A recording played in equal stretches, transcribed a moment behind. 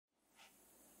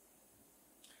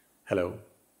Hello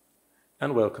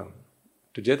and welcome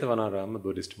to Jetavanaram, a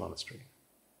Buddhist monastery.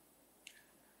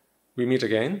 We meet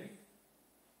again,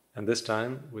 and this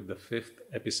time with the 5th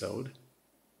episode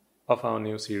of our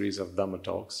new series of Dhamma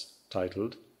talks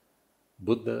titled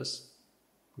Buddha's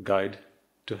Guide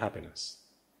to Happiness.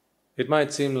 It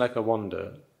might seem like a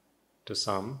wonder to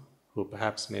some who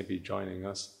perhaps may be joining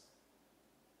us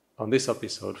on this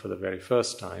episode for the very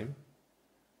first time,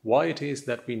 why it is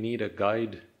that we need a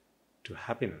guide to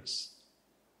happiness.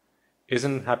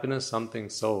 Isn't happiness something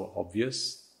so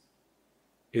obvious?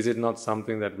 Is it not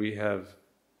something that we have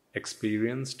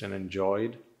experienced and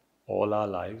enjoyed all our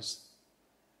lives?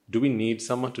 Do we need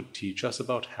someone to teach us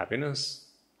about happiness?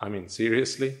 I mean,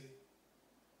 seriously?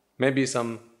 Maybe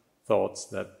some thoughts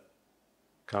that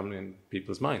come in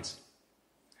people's minds.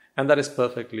 And that is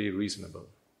perfectly reasonable.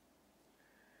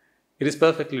 It is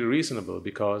perfectly reasonable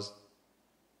because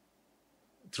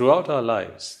throughout our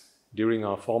lives, during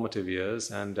our formative years,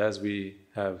 and as we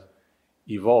have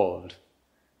evolved,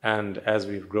 and as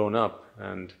we've grown up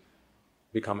and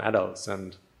become adults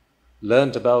and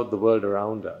learnt about the world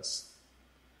around us,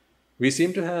 we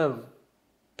seem to have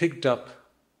picked up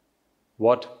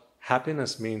what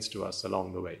happiness means to us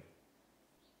along the way.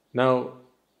 Now,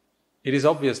 it is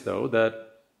obvious though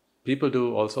that people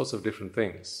do all sorts of different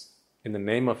things in the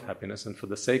name of happiness and for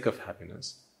the sake of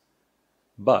happiness,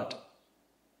 but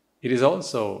it is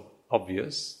also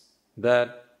obvious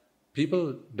that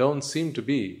people don't seem to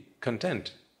be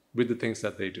content with the things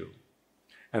that they do.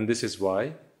 And this is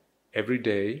why every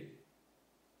day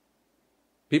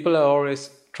people are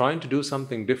always trying to do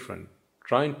something different,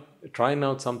 trying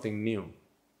out something new.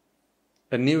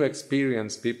 A new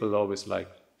experience people always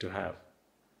like to have.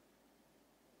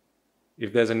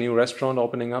 If there's a new restaurant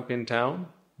opening up in town,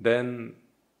 then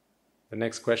the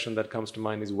next question that comes to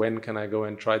mind is, when can I go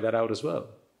and try that out as well?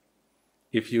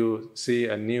 If you see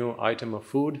a new item of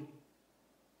food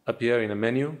appear in a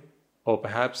menu, or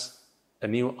perhaps a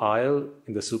new aisle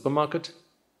in the supermarket,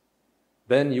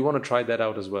 then you want to try that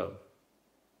out as well.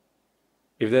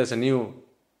 If there's a new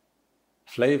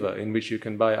flavor in which you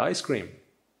can buy ice cream,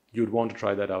 you'd want to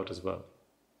try that out as well.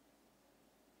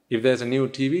 If there's a new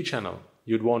TV channel,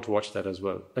 you'd want to watch that as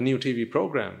well. A new TV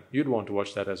program, you'd want to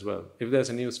watch that as well. If there's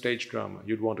a new stage drama,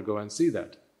 you'd want to go and see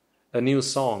that. A new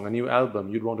song, a new album,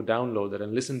 you'd want to download that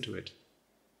and listen to it.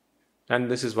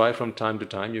 And this is why from time to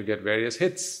time you get various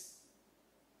hits.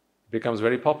 It becomes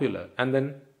very popular. And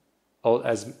then,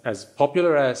 as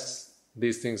popular as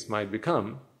these things might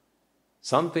become,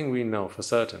 something we know for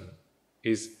certain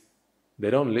is they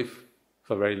don't live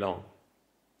for very long.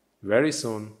 Very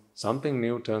soon, something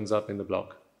new turns up in the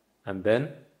block, and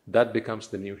then that becomes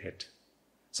the new hit.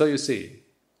 So you see,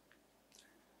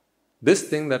 this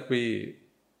thing that we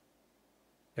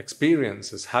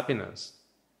experience as happiness,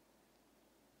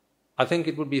 I think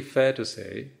it would be fair to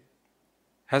say,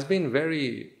 has been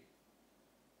very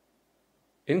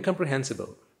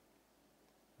incomprehensible,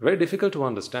 very difficult to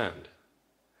understand.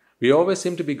 We always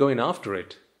seem to be going after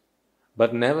it,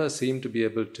 but never seem to be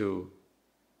able to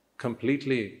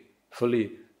completely,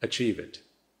 fully achieve it.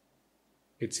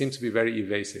 It seems to be very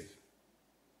evasive,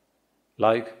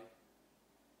 like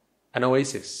an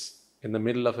oasis in the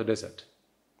middle of a desert.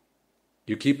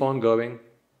 You keep on going,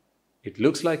 it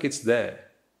looks like it's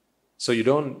there, so you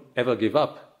don't ever give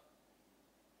up,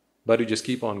 but you just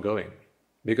keep on going,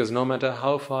 because no matter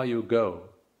how far you go,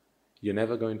 you're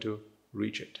never going to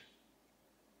reach it.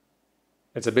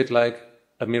 It's a bit like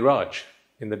a mirage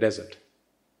in the desert.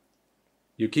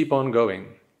 You keep on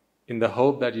going in the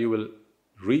hope that you will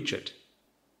reach it.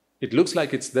 It looks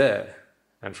like it's there,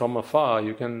 and from afar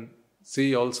you can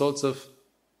see all sorts of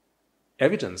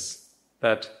evidence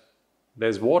that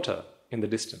there's water in the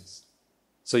distance.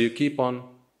 So you keep on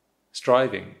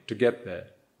striving to get there.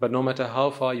 But no matter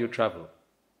how far you travel,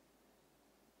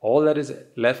 all that is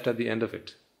left at the end of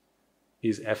it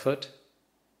is effort.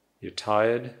 You're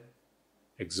tired,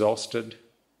 exhausted,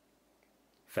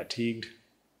 fatigued,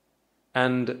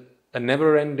 and a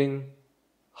never-ending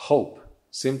hope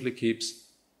simply keeps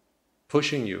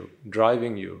pushing you,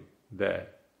 driving you there,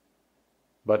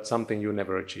 but something you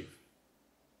never achieve.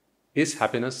 Is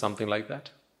happiness something like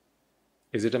that?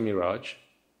 Is it a mirage?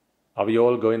 Are we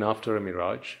all going after a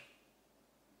mirage?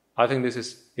 I think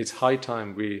it's high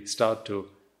time we start to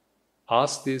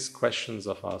ask these questions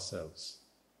of ourselves.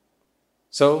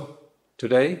 So,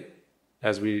 today,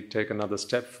 as we take another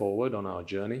step forward on our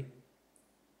journey,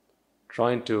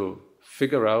 trying to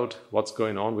figure out what's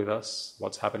going on with us,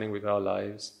 what's happening with our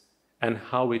lives, and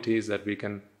how it is that we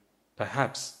can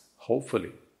perhaps,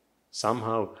 hopefully,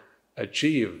 somehow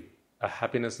achieve a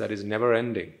happiness that is never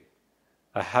ending,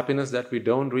 a happiness that we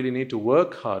don't really need to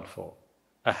work hard for,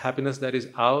 a happiness that is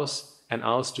ours and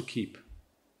ours to keep.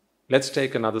 Let's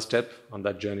take another step on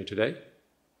that journey today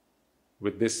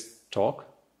with this talk.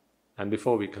 And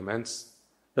before we commence,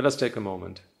 let us take a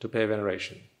moment to pay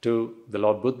veneration to the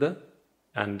Lord Buddha,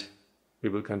 and we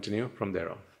will continue from there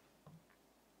on.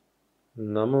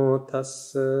 Namo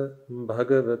tassa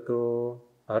bhagavato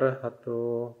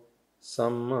arahato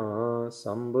samma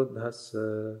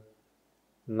sambuddhassa.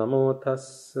 Namo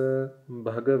tassa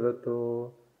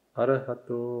bhagavato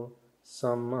arahato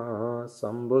samma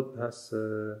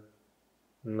sambuddhassa.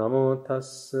 Namo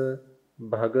tassa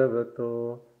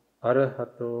bhagavato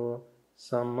arahato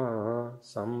samma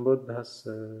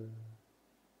sambuddhassa.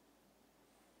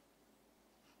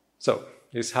 So,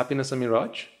 is happiness a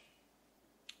mirage?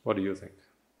 What do you think?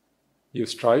 You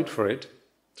strived for it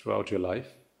throughout your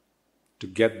life, to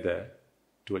get there,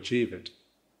 to achieve it.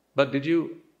 But did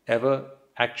you ever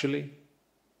actually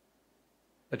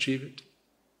achieve it?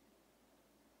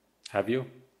 Have you?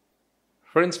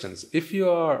 For instance, if you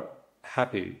are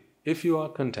happy, if you are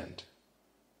content,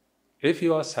 if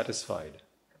you are satisfied,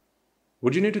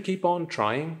 would you need to keep on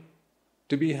trying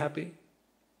to be happy?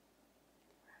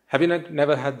 Have you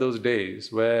never had those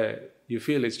days where you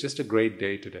feel it's just a great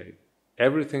day today?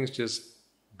 Everything's just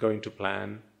going to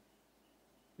plan.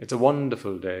 It's a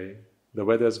wonderful day. The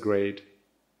weather's great,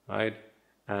 right?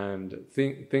 And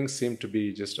things seem to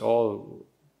be just all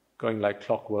going like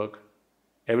clockwork.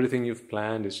 Everything you've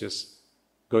planned is just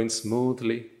going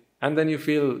smoothly. And then you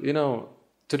feel,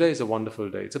 today is a wonderful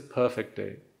day. It's a perfect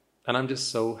day. And I'm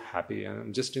just so happy. And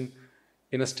I'm just in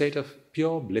a state of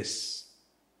pure bliss.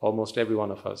 Almost every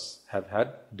one of us have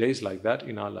had days like that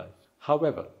in our life.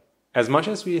 However, as much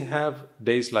as we have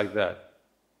days like that,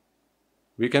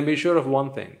 we can be sure of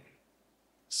one thing.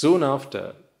 Soon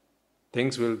after,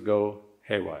 things will go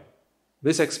haywire.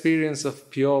 This experience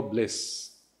of pure bliss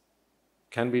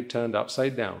can be turned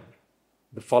upside down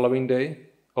the following day,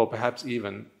 or perhaps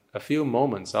even a few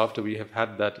moments after we have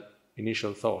had that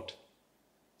initial thought.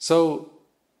 So,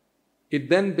 it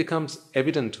then becomes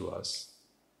evident to us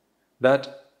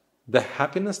that the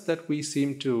happiness that we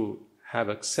seem to have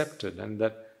accepted and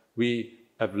that we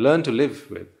have learned to live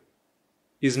with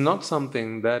is not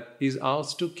something that is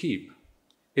ours to keep.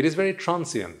 It is very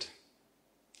transient,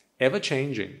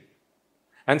 ever-changing.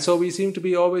 And so we seem to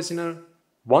be always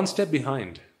one step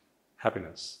behind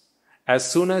happiness. As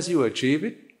soon as you achieve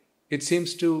it, it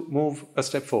seems to move a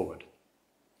step forward.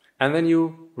 And then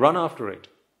you run after it.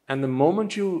 And the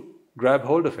moment you grab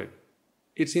hold of it,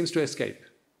 it seems to escape.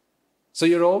 So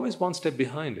you're always one step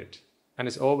behind it, and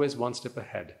it's always one step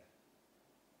ahead.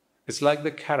 It's like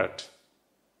the carrot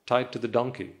tied to the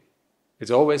donkey. It's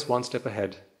always one step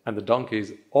ahead, and the donkey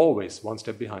is always one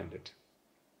step behind it.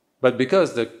 But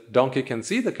because the donkey can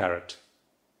see the carrot,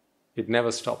 it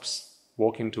never stops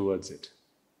walking towards it.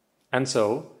 And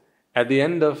so, at the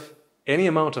end of any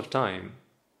amount of time,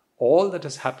 all that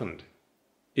has happened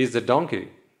is the donkey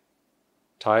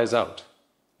tires out.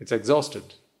 It's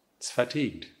exhausted. It's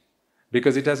fatigued.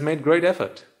 Because it has made great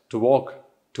effort to walk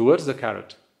towards the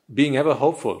carrot, being ever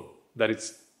hopeful that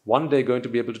it's one day going to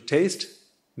be able to taste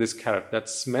this carrot that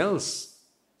smells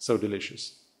so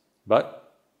delicious.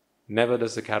 But never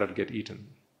does the carrot get eaten,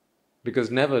 because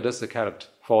never does the carrot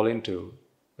fall into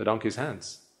the donkey's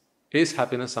hands. Is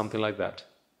happiness something like that?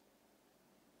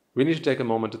 We need to take a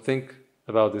moment to think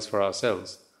about this for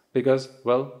ourselves, because,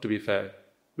 well, to be fair,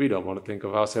 we don't want to think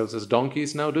of ourselves as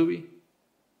donkeys now, do we?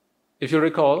 If you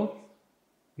recall,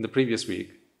 in the previous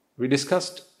week, we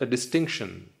discussed a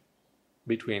distinction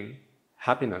between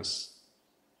happiness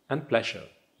and pleasure.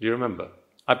 Do you remember?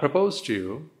 I proposed to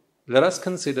you, let us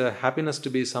consider happiness to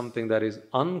be something that is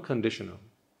unconditional.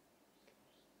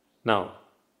 Now,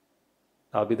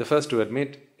 I'll be the first to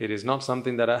admit it is not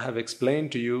something that I have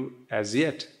explained to you as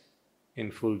yet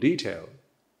in full detail.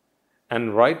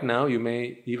 And right now you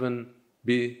may even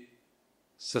be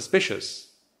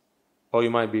suspicious, or you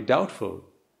might be doubtful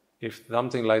if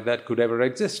something like that could ever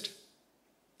exist.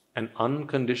 An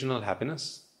unconditional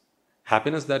happiness,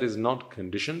 happiness that is not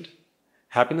conditioned,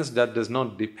 happiness that does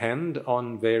not depend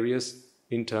on various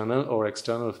internal or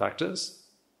external factors.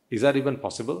 Is that even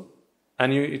possible?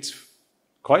 And it's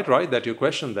quite right that you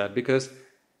question that, because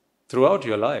throughout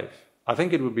your life, I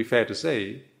think it would be fair to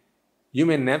say, you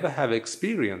may never have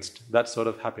experienced that sort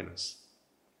of happiness.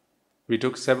 We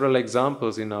took several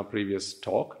examples in our previous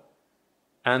talk,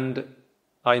 and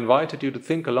I invited you to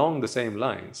think along the same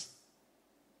lines.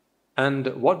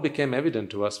 And what became evident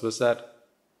to us was that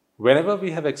whenever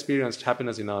we have experienced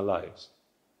happiness in our lives,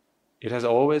 it has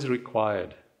always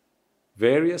required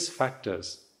various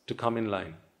factors to come in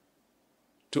line.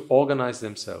 to organize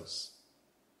themselves,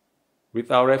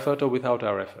 with our effort or without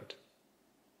our effort.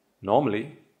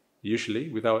 Normally, usually,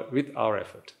 with our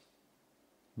effort.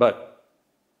 But,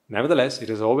 nevertheless, it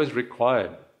has always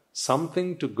required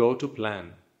something to go to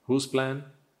plan. Whose plan?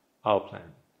 Our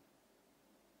plan.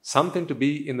 Something to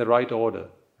be in the right order,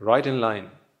 right in line,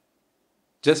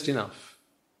 just enough,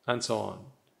 and so on.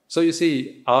 So you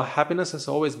see, our happiness has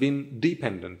always been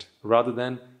dependent rather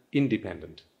than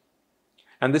independent.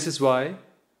 And this is why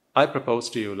I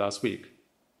proposed to you last week.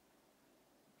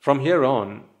 From here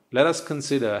on, let us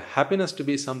consider happiness to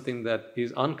be something that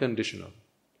is unconditional.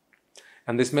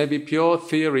 And this may be pure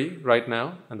theory right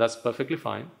now, and that's perfectly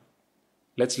fine.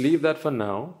 Let's leave that for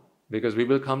now, because we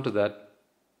will come to that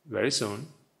very soon.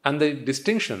 And the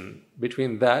distinction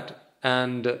between that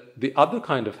and the other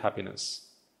kind of happiness,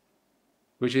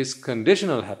 which is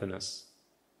conditional happiness,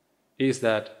 is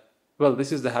that, well,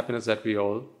 this is the happiness that we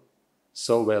all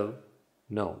so well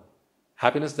know.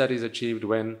 Happiness that is achieved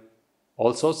when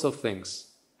all sorts of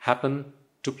things happen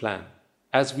to plan,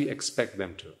 as we expect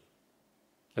them to.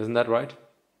 Isn't that right?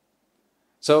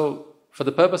 So, for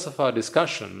the purpose of our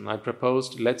discussion, I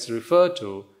proposed let's refer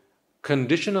to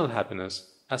conditional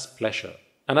happiness as pleasure.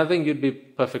 And I think you'd be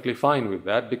perfectly fine with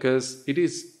that, because it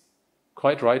is,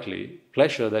 quite rightly,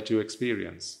 pleasure that you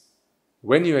experience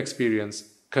when you experience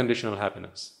conditional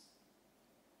happiness.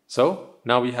 So,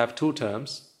 now we have two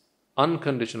terms,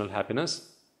 unconditional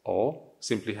happiness or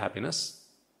simply happiness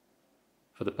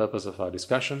for the purpose of our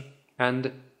discussion,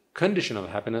 and conditional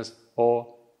happiness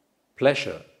or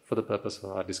pleasure for the purpose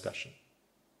of our discussion.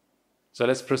 So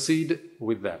let's proceed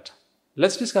with that.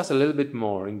 Let's discuss a little bit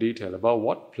more in detail about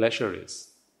what pleasure is.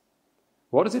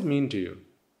 What does it mean to you?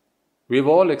 We've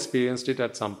all experienced it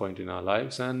at some point in our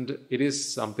lives, and it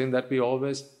is something that we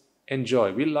always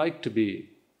enjoy. We like to be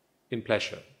in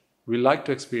pleasure. We like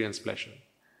to experience pleasure.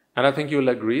 And I think you'll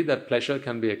agree that pleasure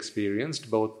can be experienced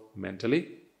both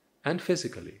mentally and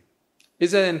physically.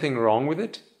 Is there anything wrong with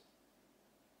it?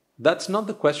 That's not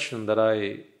the question that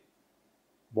I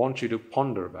want you to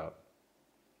ponder about.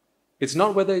 It's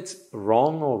not whether it's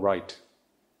wrong or right.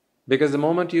 Because the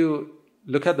moment you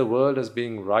look at the world as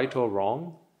being right or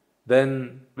wrong,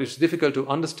 then it's difficult to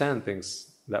understand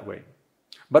things that way.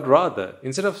 But rather,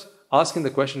 instead of asking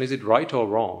the question, is it right or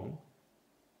wrong,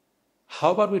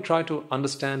 how about we try to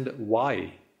understand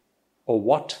why or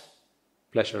what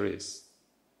pleasure is,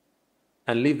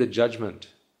 and leave the judgment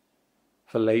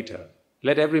for later.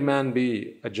 Let every man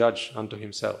be a judge unto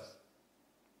himself,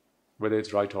 whether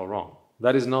it's right or wrong.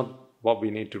 That is not what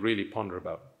we need to really ponder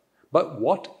about. But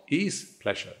what is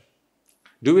pleasure?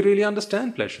 Do we really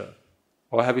understand pleasure?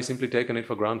 Or have we simply taken it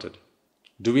for granted?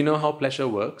 Do we know how pleasure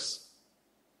works?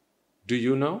 Do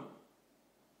you know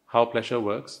how pleasure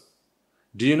works?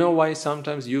 Do you know why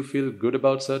sometimes you feel good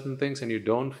about certain things and you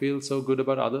don't feel so good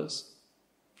about others?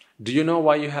 Do you know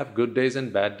why you have good days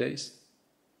and bad days?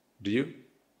 Do you?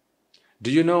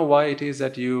 Do you know why it is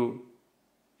that you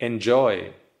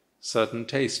enjoy certain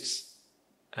tastes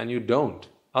and you don't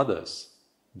others?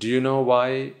 Do you know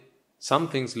why some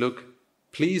things look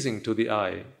pleasing to the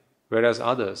eye, whereas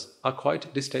others are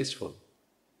quite distasteful?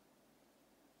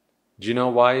 Do you know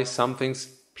why some things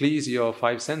please your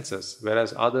five senses,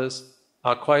 whereas others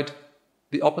are quite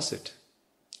the opposite?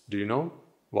 Do you know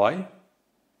why?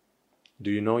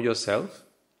 Do you know yourself?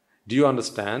 Do you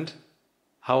understand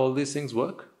how all these things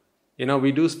work?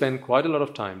 We do spend quite a lot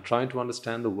of time trying to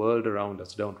understand the world around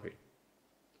us, don't we?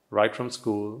 Right from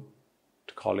school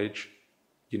to college,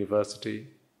 university,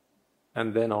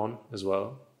 and then on as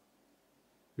well.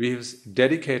 We've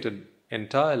dedicated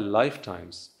entire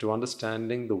lifetimes to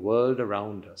understanding the world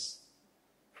around us,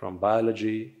 from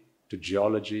biology to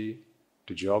geology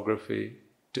to geography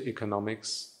to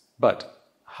economics. But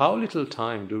how little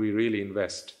time do we really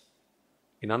invest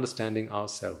in understanding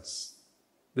ourselves?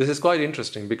 This is quite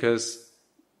interesting because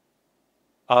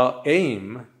our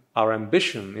aim, our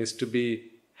ambition is to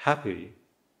be happy.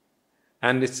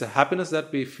 And it's a happiness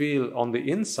that we feel on the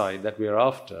inside that we are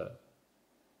after.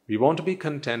 We want to be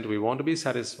content, we want to be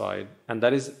satisfied, and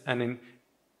that is an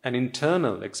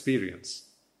internal experience.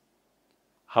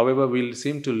 However, we'll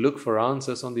seem to look for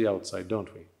answers on the outside,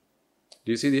 don't we?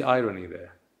 Do you see the irony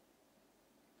there?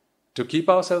 To keep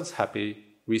ourselves happy,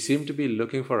 we seem to be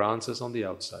looking for answers on the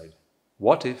outside.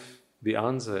 What if the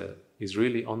answer is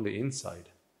really on the inside?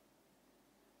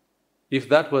 If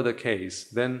that were the case,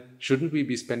 then shouldn't we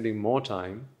be spending more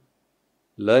time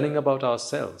learning about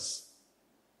ourselves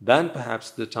than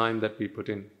perhaps the time that we put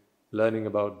in learning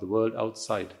about the world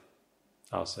outside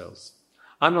ourselves?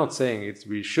 I'm not saying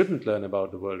we shouldn't learn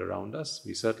about the world around us.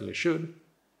 We certainly should.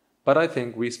 But I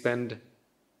think we spend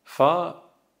far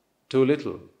too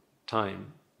little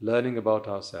time learning about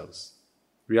ourselves.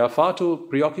 We are far too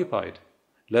preoccupied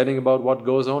learning about what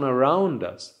goes on around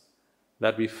us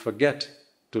that we forget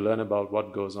to learn about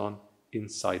what goes on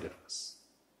inside of us.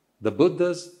 The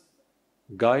Buddha's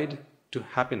guide to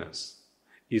happiness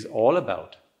is all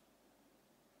about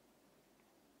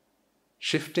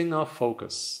shifting our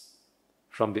focus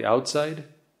from the outside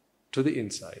to the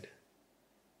inside.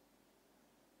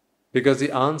 Because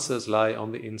the answers lie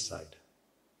on the inside.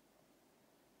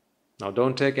 Now,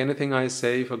 don't take anything I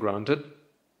say for granted.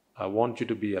 I want you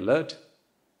to be alert.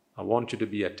 I want you to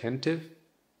be attentive.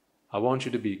 I want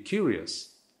you to be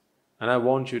curious. And I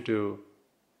want you to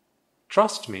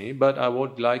trust me, but I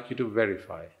would like you to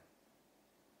verify.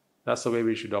 That's the way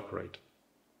we should operate.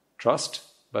 Trust,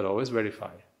 but always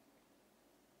verify.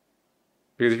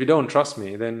 Because if you don't trust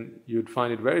me, then you'd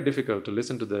find it very difficult to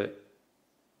listen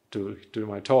to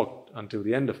my talk until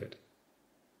the end of it.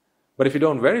 But if you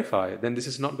don't verify, then this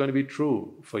is not going to be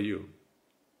true for you.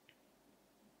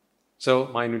 So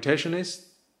my invitation is,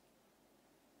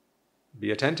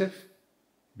 be attentive,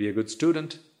 be a good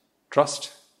student,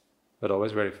 trust, but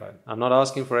always verify. I'm not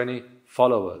asking for any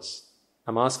followers.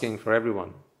 I'm asking for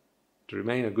everyone to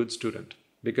remain a good student.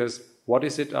 Because what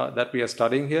is it that we are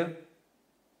studying here?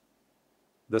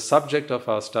 The subject of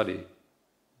our study,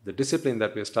 the discipline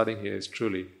that we are studying here is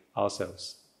truly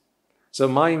ourselves. So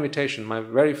my invitation, my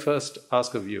very first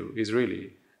ask of you is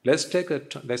really, let's take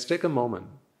a moment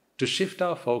to shift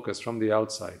our focus from the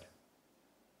outside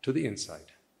to the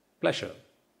inside. Pleasure.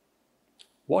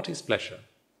 What is pleasure?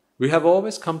 We have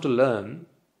always come to learn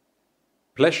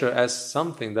pleasure as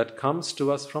something that comes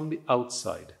to us from the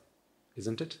outside,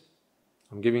 isn't it?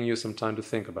 I'm giving you some time to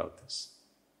think about this.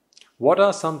 What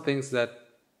are some things that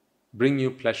bring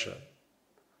you pleasure?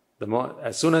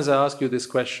 As soon as I ask you this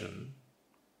question,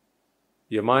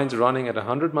 your mind's running at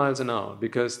 100 miles an hour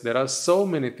because there are so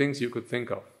many things you could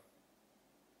think of.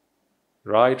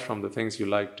 Right from the things you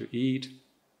like to eat,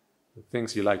 the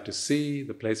things you like to see,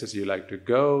 the places you like to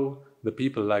go, the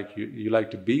people you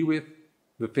like to be with,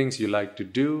 the things you like to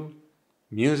do,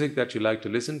 music that you like to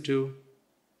listen to.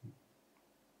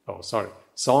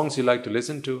 Songs you like to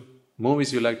listen to,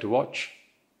 movies you like to watch,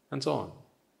 and so on.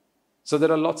 So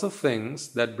there are lots of things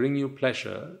that bring you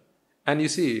pleasure, and you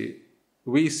see,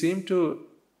 we seem to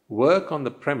work on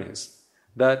the premise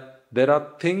that there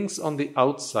are things on the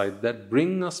outside that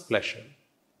bring us pleasure.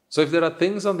 So if there are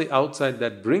things on the outside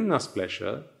that bring us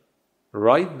pleasure,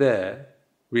 right there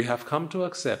we have come to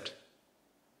accept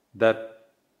that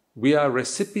we are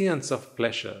recipients of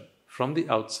pleasure from the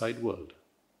outside world.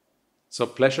 So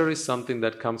pleasure is something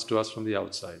that comes to us from the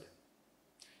outside.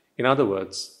 In other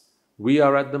words, we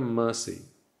are at the mercy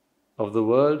of the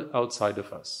world outside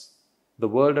of us, the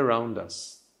world around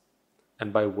us.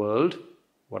 And by world,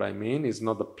 what I mean is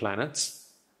not the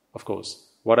planets, of course.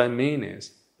 What I mean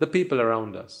is the people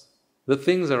around us, the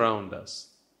things around us,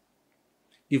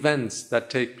 events that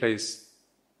take place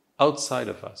outside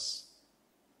of us.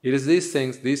 It is these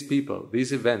things, these people,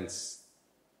 these events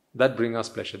that bring us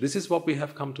pleasure. This is what we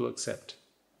have come to accept.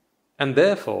 And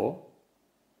therefore,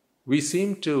 we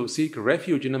seem to seek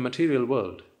refuge in a material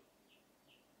world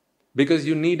because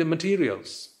you need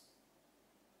materials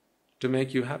to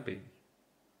make you happy.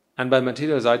 And by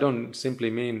materials, I don't simply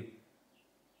mean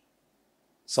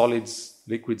solids,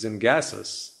 liquids, and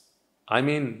gases. I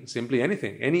mean simply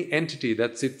anything, any entity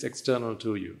that sits external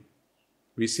to you.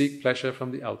 We seek pleasure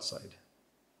from the outside.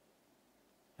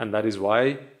 And that is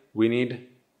why we need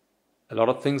a lot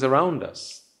of things around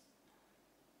us.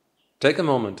 Take a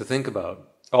moment to think about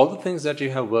all the things that you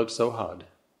have worked so hard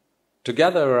to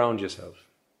gather around yourself,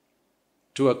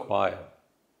 to acquire,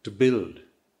 to build,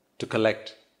 to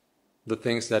collect the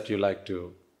things that you like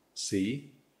to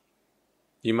see.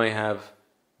 You may have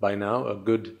by now a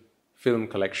good film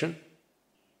collection,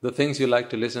 the things you like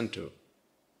to listen to.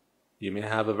 You may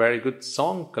have a very good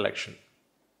song collection,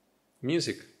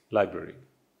 music library,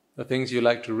 the things you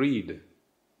like to read,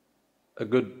 a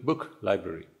good book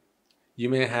library. You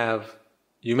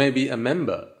may be a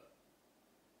member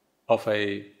of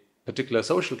a particular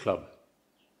social club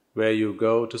where you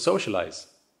go to socialize,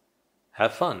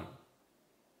 have fun.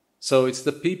 So it's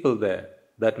the people there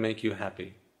that make you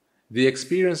happy. The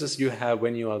experiences you have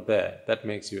when you are there that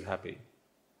makes you happy.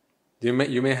 You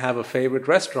may have a favorite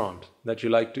restaurant that you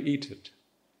like to eat at.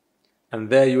 And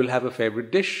there you will have a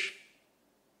favorite dish.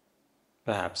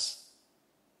 Perhaps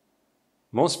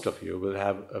most of you will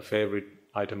have a favorite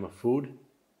item of food.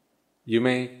 You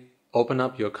may open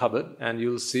up your cupboard and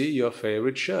you'll see your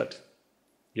favorite shirt,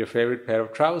 your favorite pair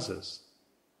of trousers,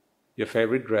 your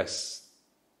favorite dress.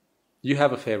 You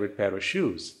have a favorite pair of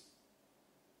shoes.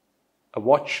 a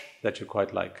watch that you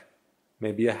quite like,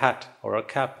 maybe a hat or a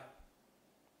cap,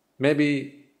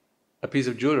 maybe a piece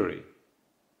of jewelry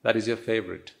that is your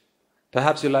favorite.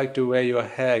 Perhaps you like to wear your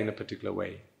hair in a particular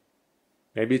way.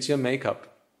 Maybe it's your makeup.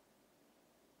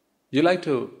 You like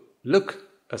to look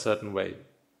a certain way.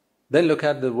 Then look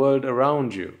at the world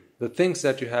around you, the things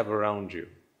that you have around you.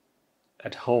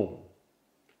 At home,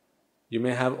 you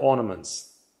may have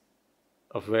ornaments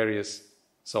of various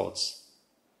sorts.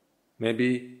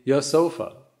 Maybe your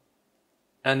sofa,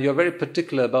 and you're very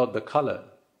particular about the color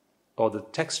or the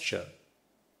texture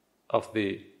of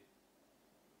the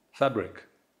fabric.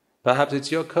 Perhaps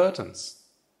it's your curtains.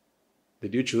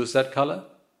 Did you choose that color?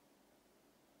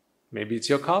 Maybe it's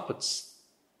your carpets.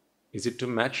 Is it to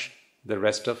match the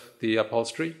rest of the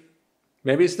upholstery?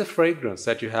 Maybe it's the fragrance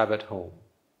that you have at home.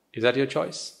 Is that your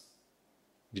choice?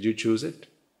 Did you choose it?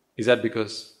 Isn't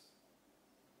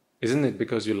it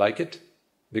because you like it?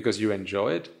 Because you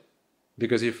enjoy it?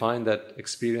 Because you find that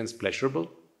experience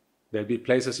pleasurable? There'll be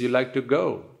places you like to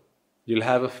go. You'll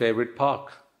have a favorite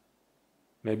park.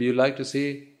 Maybe you like to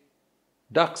see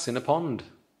ducks in a pond.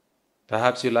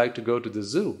 Perhaps you like to go to the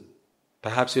zoo.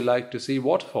 Perhaps you like to see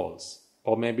waterfalls.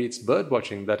 Or maybe it's bird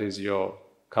watching that is your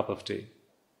cup of tea.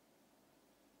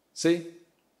 See,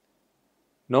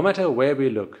 no matter where we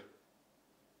look,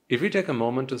 if we take a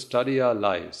moment to study our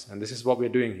lives, and this is what we're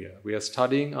doing here, we are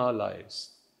studying our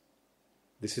lives.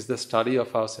 This is the study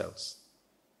of ourselves.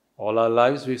 All our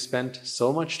lives we've spent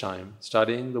so much time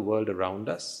studying the world around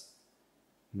us.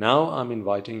 Now I'm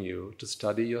inviting you to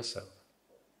study yourself,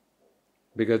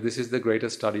 because this is the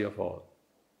greatest study of all.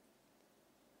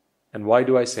 And why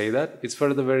do I say that? It's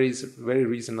for the very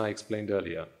reason I explained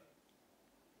earlier.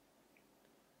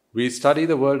 We study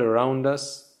the world around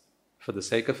us for the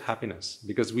sake of happiness,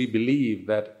 because we believe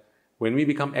that when we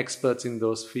become experts in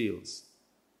those fields,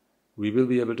 we will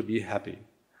be able to be happy.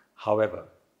 However,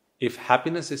 if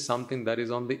happiness is something that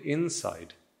is on the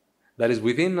inside, that is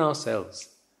within ourselves,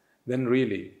 then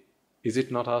really, is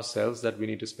it not ourselves that we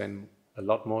need to spend a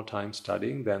lot more time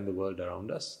studying than the world around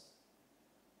us?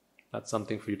 That's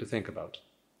something for you to think about.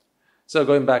 So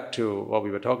going back to what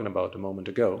we were talking about a moment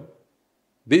ago,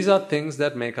 these are things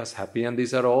that make us happy, and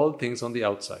these are all things on the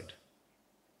outside.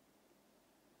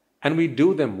 And we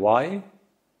do them. Why?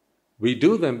 We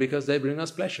do them because they bring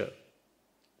us pleasure.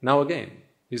 Now again,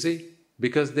 you see,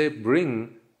 because they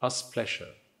bring us pleasure.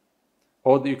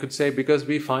 Or you could say because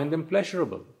we find them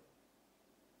pleasurable.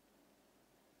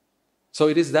 So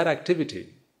it is that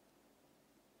activity.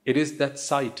 It is that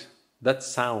sight, that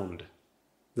sound,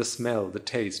 the smell, the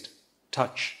taste,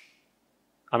 touch.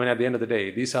 I mean, at the end of the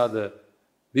day, these are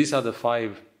the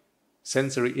 5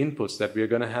 sensory inputs that we are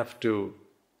going to have to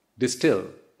distill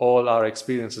all our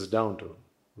experiences down to,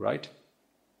 right?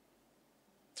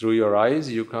 Through your eyes,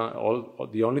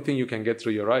 the only thing you can get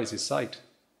through your eyes is sight.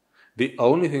 The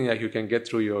only thing that you can get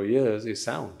through your ears is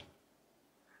sound.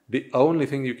 The only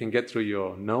thing you can get through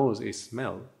your nose is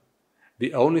smell.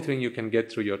 The only thing you can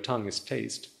get through your tongue is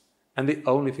taste. And the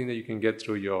only thing that you can get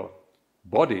through your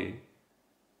body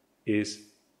is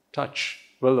touch.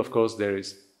 Well, of course, there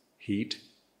is heat,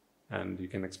 and you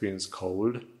can experience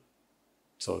cold.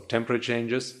 So temperature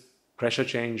changes, pressure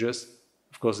changes.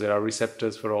 Of course, there are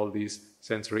receptors for all these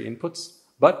sensory inputs.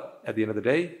 But at the end of the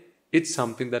day, it's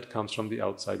something that comes from the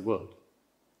outside world,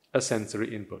 a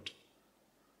sensory input.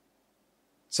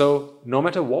 So no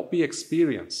matter what we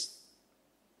experience,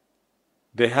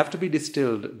 they have to be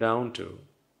distilled down to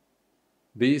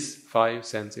these 5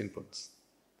 sense inputs: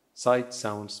 sight,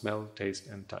 sound, smell, taste,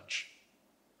 and touch.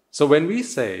 So when we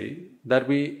say that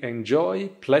we enjoy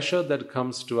pleasure that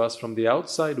comes to us from the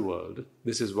outside world,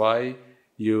 this is why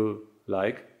you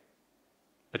like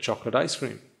a chocolate ice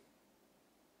cream.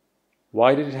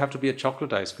 Why did it have to be a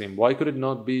chocolate ice cream? Why could it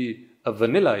not be a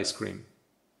vanilla ice cream?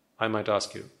 I might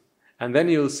ask you. And then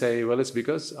you'll say, well, it's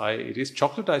because it is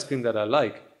chocolate ice cream that I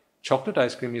like. Chocolate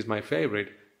ice cream is my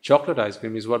favorite. Chocolate ice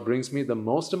cream is what brings me the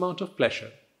most amount of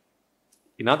pleasure.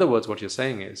 In other words, what you're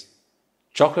saying is,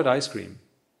 chocolate ice cream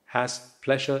has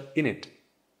pleasure in it.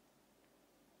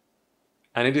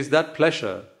 And it is that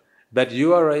pleasure that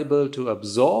you are able to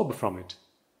absorb from it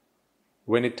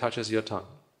when it touches your tongue.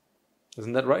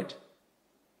 Isn't that right?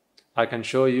 I can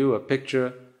show you a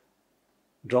picture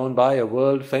drawn by a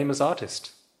world-famous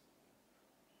artist.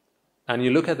 And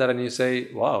you look at that and you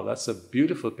say, wow, that's a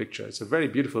beautiful picture. It's a very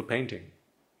beautiful painting.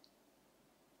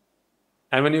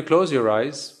 And when you close your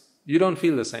eyes, you don't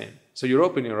feel the same. So you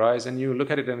open your eyes and you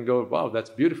look at it and go, wow, that's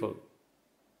beautiful.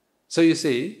 So you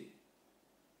see,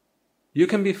 you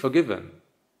can be forgiven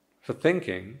for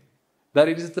thinking that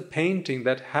it is the painting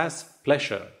that has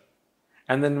pleasure.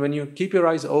 And then when you keep your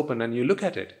eyes open and you look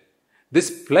at it,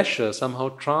 This pleasure somehow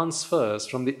transfers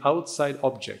from the outside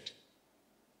object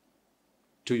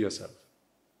to yourself.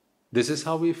 This is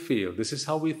how we feel, this is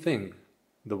how we think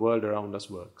the world around us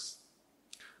works.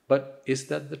 But is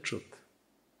that the truth?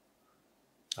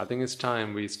 I think it's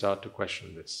time we start to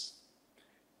question this.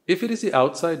 If it is the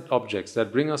outside objects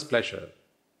that bring us pleasure,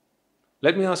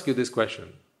 let me ask you this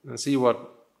question and see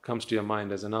what comes to your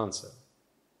mind as an answer.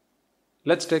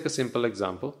 Let's take a simple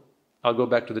example. I'll go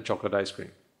back to the chocolate ice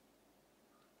cream.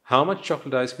 How much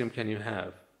chocolate ice cream can you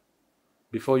have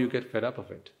before you get fed up of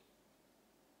it?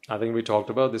 I think we talked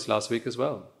about this last week as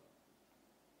well.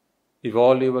 If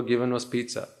all you were given was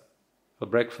pizza for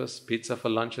breakfast, pizza for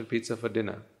lunch, and pizza for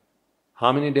dinner,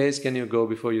 how many days can you go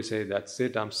before you say, that's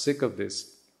it, I'm sick of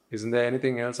this. Isn't there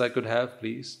anything else I could have,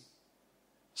 please?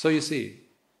 So you see,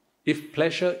 if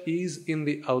pleasure is in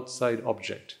the outside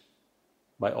object,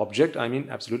 by object I mean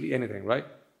absolutely anything, right?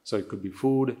 So it could be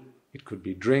food, it could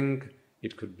be drink,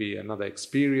 it could be another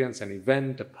experience, an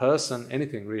event, a person,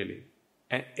 anything really.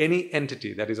 Any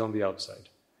entity that is on the outside.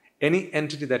 Any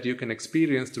entity that you can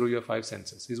experience through your five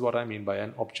senses is what I mean by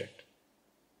an object.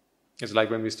 It's like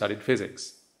when we studied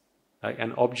physics. Right?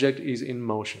 An object is in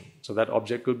motion. So that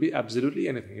object could be absolutely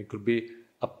anything. It could be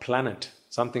a planet,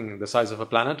 something the size of a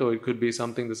planet, or it could be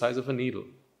something the size of a needle,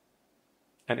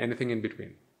 and anything in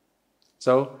between.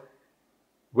 So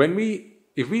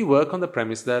if we work on the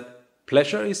premise that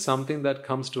pleasure is something that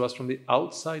comes to us from the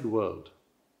outside world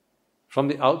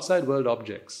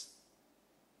objects,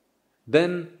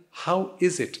 then how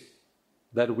is it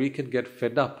that we can get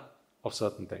fed up of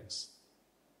certain things?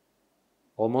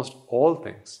 Almost all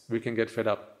things we can get fed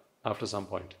up after some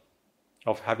point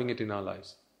of having it in our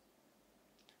lives.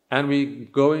 And we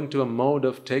go into a mode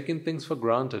of taking things for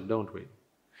granted, don't we?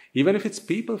 Even if it's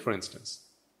people, for instance.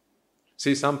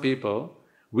 See, some people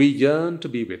we yearn to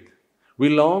be with, we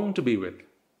long to be with.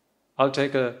 I'll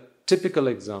take a typical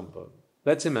example.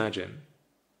 Let's imagine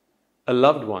a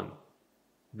loved one.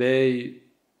 They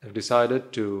have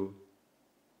decided to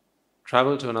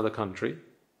travel to another country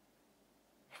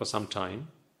for some time,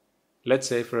 let's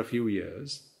say for a few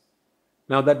years.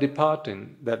 Now that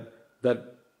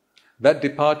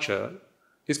departure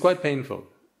is quite painful.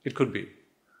 It could be.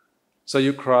 So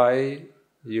you cry,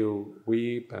 you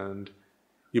weep, and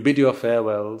you bid your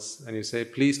farewells, and you say,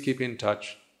 please keep in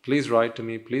touch, please write to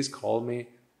me, please call me,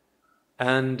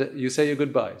 and you say your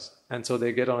goodbyes. And so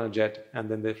they get on a jet and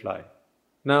then they fly.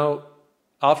 Now,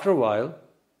 after a while,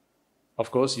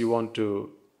 of course, you want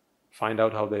to find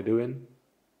out how they're doing.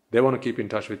 They want to keep in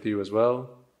touch with you as well.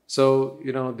 So,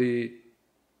 the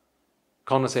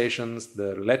conversations,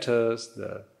 the letters,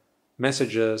 the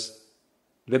messages,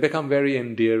 they become very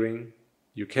endearing.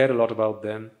 You care a lot about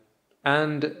them.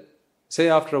 And say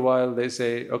after a while they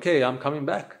say, okay, I'm coming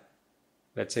back.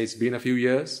 Let's say it's been a few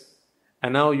years.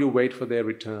 And now you wait for their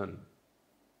return.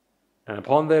 And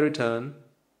upon their return,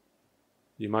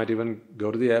 you might even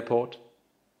go to the airport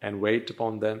and wait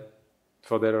upon them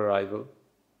for their arrival.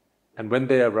 And when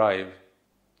they arrive,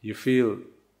 you feel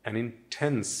an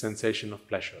intense sensation of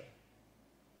pleasure.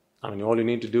 I mean, all you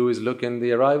need to do is look in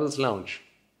the arrivals lounge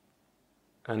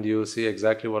and you'll see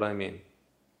exactly what I mean.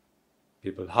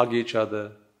 People hug each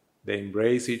other, they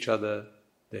embrace each other,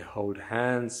 they hold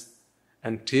hands,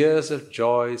 and tears of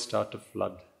joy start to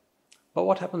flood. But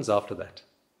what happens after that?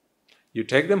 You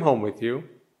take them home with you,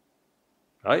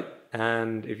 right?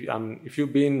 And if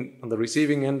you've been on the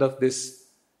receiving end of this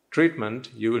treatment,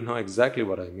 you will know exactly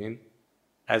what I mean,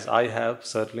 as I have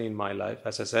certainly in my life.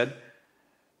 As I said,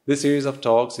 this series of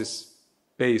talks is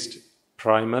based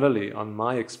primarily on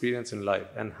my experience in life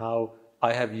and how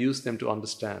I have used them to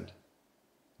understand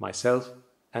myself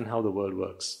and how the world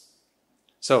works.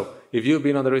 So, if you've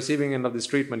been on the receiving end of this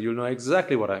treatment, you'll know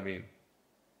exactly what I mean.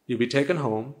 You'll be taken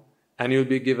home and you'll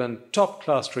be given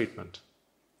top-class treatment,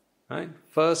 right?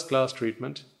 First-class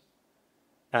treatment.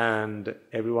 And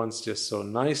everyone's just so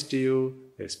nice to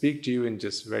you. They speak to you in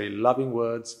just very loving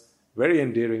words, very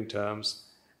endearing terms,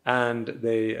 and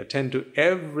they attend to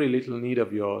every little need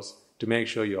of yours to make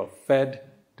sure you're fed,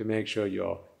 to make sure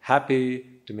you're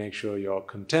happy, to make sure you're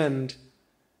content,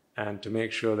 and to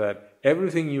make sure that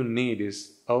everything you need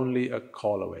is only a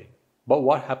call away. But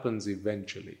what happens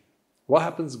eventually? What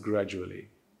happens gradually?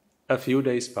 A few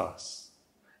days pass,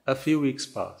 a few weeks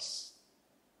pass,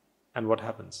 and what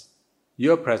happens?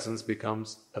 Your presence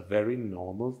becomes a very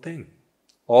normal thing.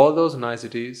 All those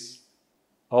niceties,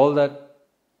 all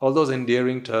those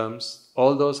endearing terms,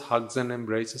 all those hugs and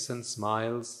embraces and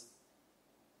smiles,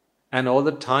 and all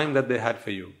the time that they had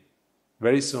for you,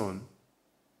 very soon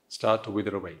start to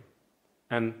wither away.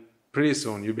 And pretty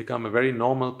soon you become a very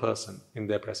normal person in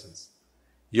their presence.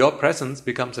 Your presence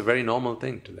becomes a very normal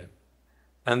thing to them.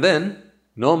 And then,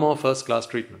 no more first-class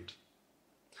treatment.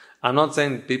 I'm not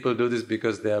saying people do this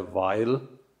because they're vile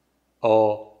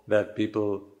or that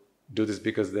people do this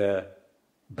because they're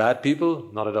bad people.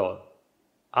 Not at all.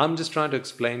 I'm just trying to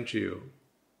explain to you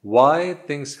why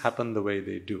things happen the way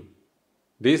they do.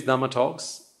 These Dhamma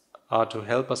talks are to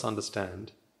help us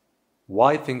understand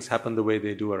why things happen the way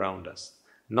they do around us,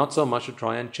 not so much to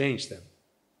try and change them.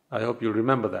 I hope you'll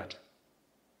remember that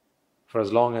for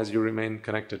as long as you remain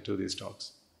connected to these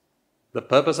talks. The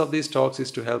purpose of these talks is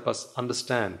to help us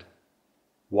understand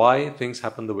why things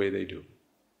happen the way they do.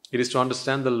 It is to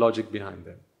understand the logic behind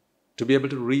them, to be able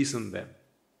to reason them.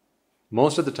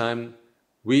 Most of the time,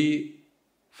 we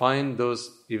find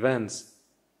those events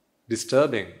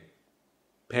disturbing,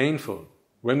 painful,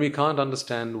 when we can't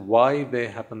understand why they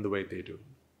happen the way they do.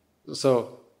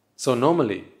 So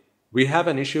normally, we have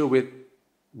an issue with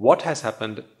what has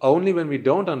happened only when we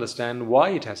don't understand why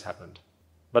it has happened.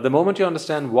 But the moment you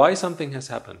understand why something has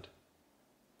happened,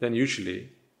 then usually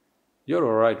you're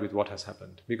all right with what has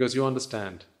happened because you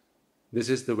understand this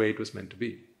is the way it was meant to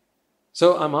be.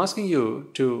 So I'm asking you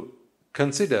to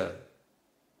consider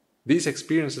these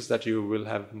experiences that you will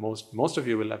have, most of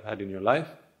you will have had in your life,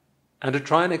 and to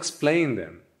try and explain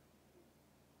them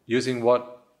using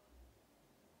what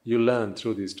you learn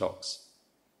through these talks.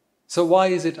 So why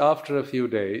is it after a few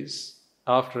days,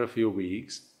 after a few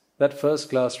weeks, that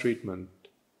first-class treatment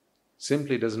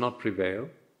simply does not prevail?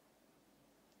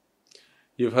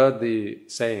 You've heard the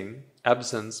saying,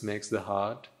 absence makes the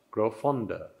heart grow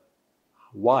fonder.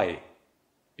 Why?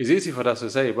 It's easy for us to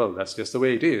say, well, that's just the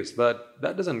way it is, but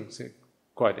that doesn't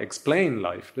quite explain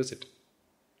life, does it?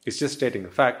 It's just stating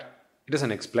a fact. It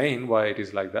doesn't explain why it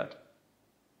is like that.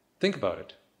 Think about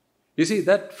it. You see,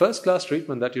 that first-class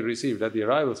treatment that you received at the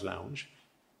arrivals lounge,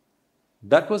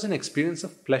 that was an experience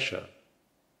of pleasure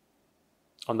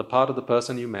on the part of the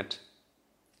person you met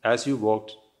as you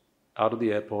walked out of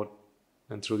the airport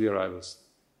and through the arrivals.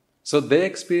 So they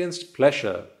experienced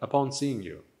pleasure upon seeing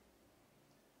you.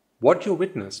 What you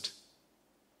witnessed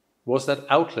was that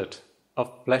outlet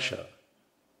of pleasure.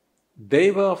 They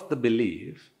were of the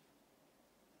belief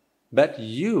that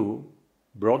you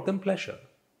brought them pleasure.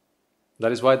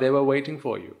 That is why they were waiting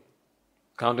for you,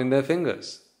 counting their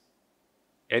fingers,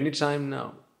 any time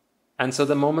now. And so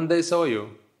the moment they saw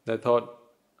you, they thought,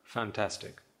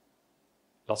 fantastic,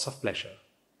 lots of pleasure.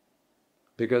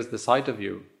 Because the sight of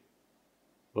you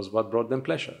was what brought them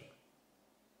pleasure.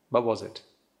 But was it?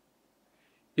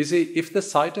 You see, if the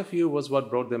sight of you was what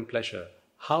brought them pleasure,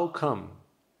 how come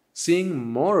seeing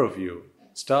more of you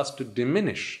starts to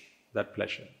diminish that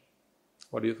pleasure?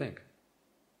 What do you think?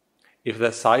 If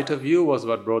the sight of you was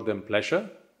what brought them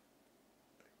pleasure,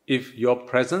 if your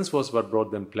presence was what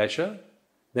brought them pleasure,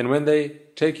 then when they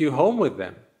take you home with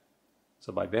them,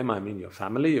 so by them I mean your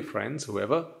family, your friends,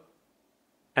 whoever,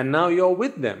 and now you're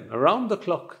with them around the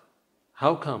clock,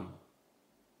 how come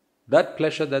that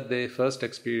pleasure that they first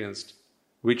experienced,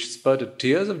 which spurted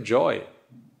tears of joy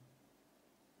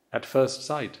at first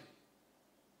sight,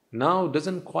 now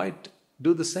doesn't quite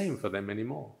do the same for them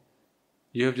anymore?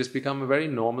 You have just become a very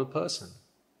normal person.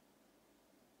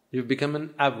 You've become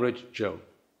an average Joe.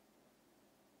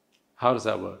 How does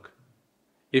that work?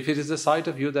 If it is the sight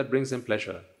of you that brings them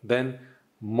pleasure, then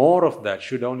more of that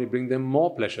should only bring them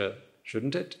more pleasure,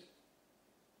 shouldn't it?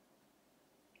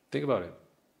 Think about it.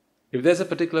 If there's a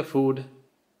particular food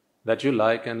that you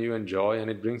like and you enjoy and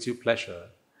it brings you pleasure,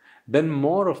 then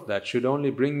more of that should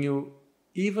only bring you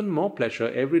even more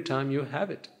pleasure every time you have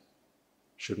it,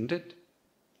 shouldn't it?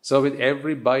 So with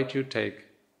every bite you take,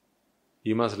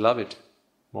 you must love it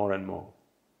more and more.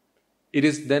 It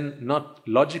is then not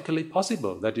logically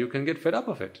possible that you can get fed up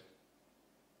of it,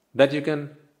 that you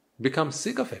can become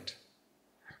sick of it,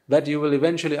 that you will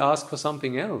eventually ask for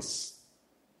something else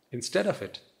instead of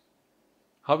it.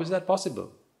 How is that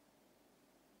possible?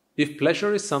 If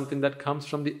pleasure is something that comes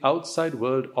from the outside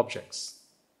world objects,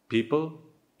 people,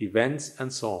 events,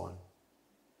 and so on,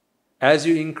 as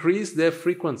you increase their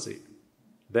frequency,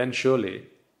 then surely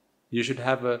you should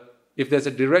have if there's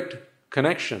a direct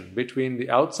connection between the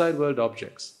outside world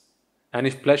objects, and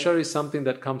if pleasure is something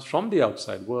that comes from the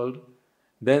outside world,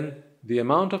 then the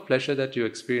amount of pleasure that you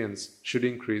experience should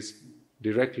increase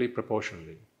directly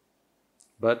proportionally.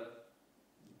 But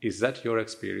is that your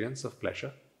experience of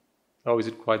pleasure? Or is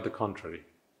it quite the contrary?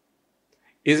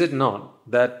 Is it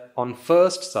not that on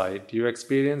first sight you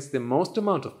experience the most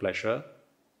amount of pleasure,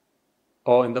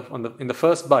 or in the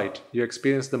first bite you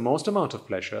experience the most amount of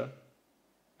pleasure,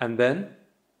 and then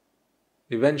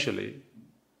eventually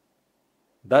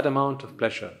that amount of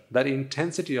pleasure, that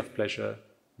intensity of pleasure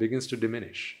begins to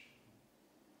diminish?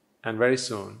 And very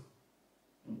soon,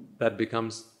 that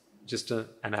becomes just an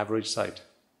average sight,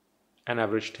 an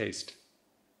average taste,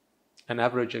 an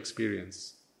average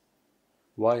experience.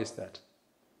 Why is that?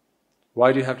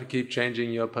 Why do you have to keep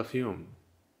changing your perfume?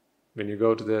 When you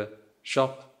go to the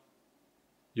shop,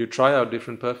 you try out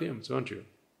different perfumes, won't you?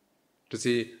 To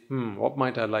see, what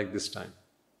might I like this time?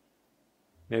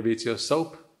 Maybe it's your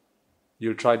soap.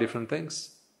 You'll try different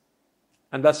things.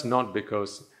 And that's not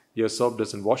because your soap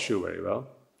doesn't wash you very well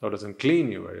or doesn't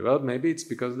clean you very well. Maybe it's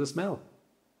because of the smell.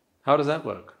 How does that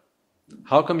work?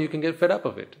 How come you can get fed up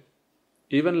of it?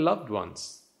 Even loved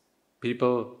ones.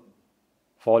 People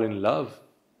fall in love,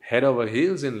 head over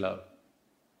heels in love.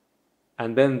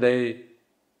 And then they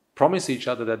promise each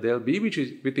other that they'll be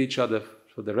with each other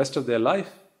for the rest of their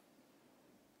life.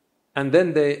 And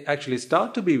then they actually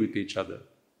start to be with each other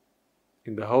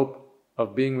in the hope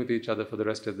of being with each other for the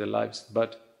rest of their lives.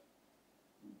 But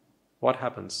what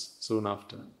happens soon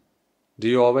after? Do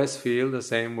you always feel the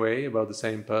same way about the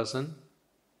same person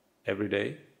every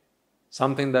day?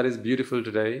 Something that is beautiful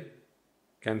today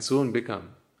can soon become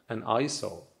an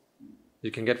eyesore.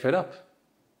 You can get fed up.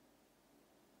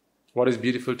 What is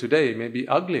beautiful today may be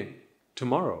ugly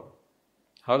tomorrow.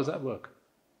 How does that work?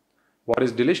 What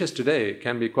is delicious today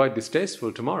can be quite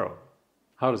distasteful tomorrow.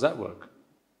 How does that work?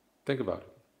 Think about it.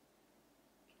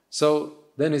 So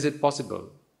then, is it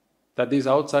possible that these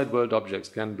outside world objects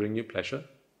can bring you pleasure?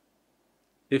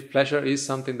 If pleasure is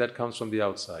something that comes from the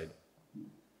outside,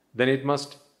 then it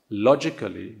must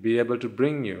logically be able to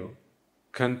bring you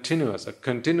a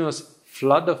continuous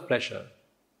flood of pleasure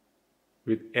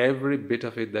with every bit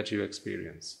of it that you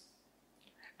experience.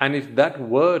 And if that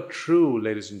were true,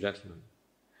 ladies and gentlemen,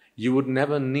 you would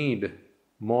never need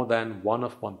more than one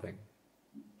of one thing.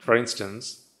 For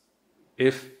instance,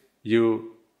 if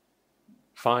you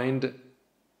find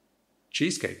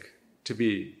cheesecake to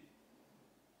be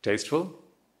tasteful,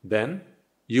 then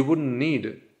you wouldn't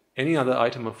need any other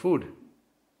item of food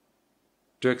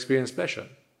to experience pleasure.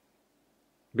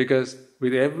 Because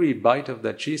with every bite of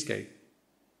that cheesecake,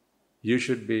 you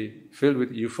should be filled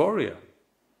with euphoria.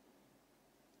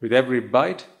 With every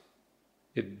bite,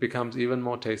 it becomes even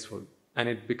more tasteful and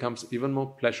it becomes even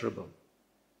more pleasurable.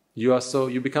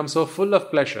 You become so full of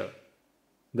pleasure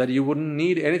that you wouldn't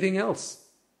need anything else.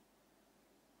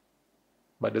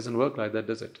 But it doesn't work like that,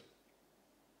 does it?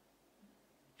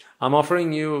 I'm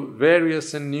offering you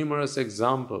various and numerous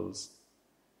examples,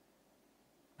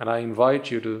 and I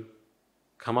invite you to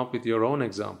come up with your own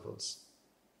examples.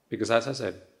 Because as I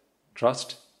said,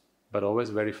 trust, but always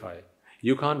verify.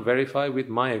 You can't verify with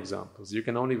my examples. You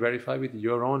can only verify with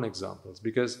your own examples,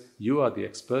 because you are the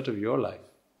expert of your life.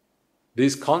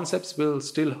 These concepts will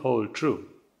still hold true,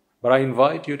 but I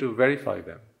invite you to verify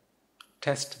them.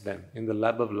 Test them in the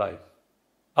lab of life.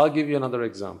 I'll give you another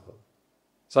example.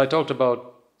 So I talked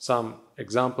about some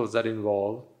examples that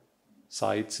involve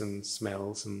sights and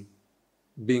smells and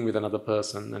being with another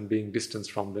person and being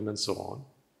distanced from them and so on.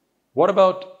 What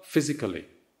about physically?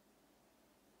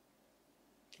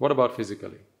 What about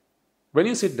physically? When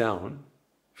you sit down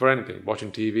for anything,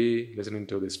 watching TV, listening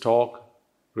to this talk,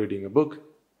 reading a book,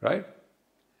 right?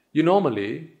 You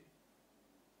normally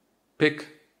pick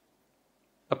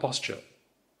a posture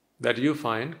that you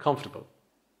find comfortable,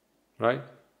 right?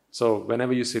 So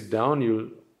whenever you sit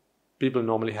down, people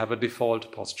normally have a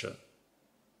default posture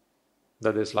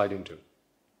that they slide into.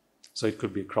 So it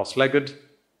could be cross-legged,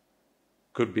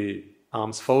 could be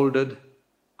arms folded,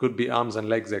 could be arms and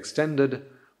legs extended,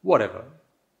 whatever.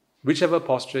 Whichever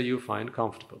posture you find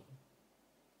comfortable.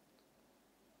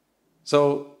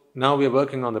 So now we are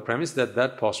working on the premise that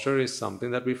that posture is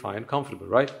something that we find comfortable,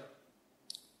 right?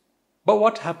 But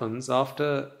what happens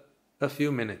after a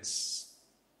few minutes?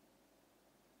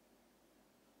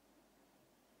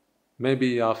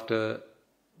 Maybe after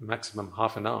maximum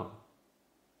half an hour,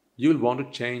 you'll want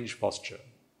to change posture.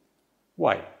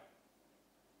 Why?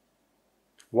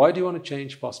 Why do you want to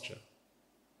change posture?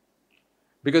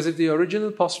 Because if the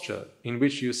original posture in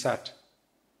which you sat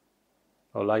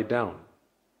or lie down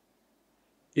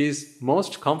is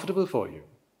most comfortable for you,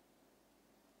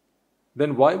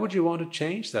 then why would you want to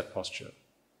change that posture?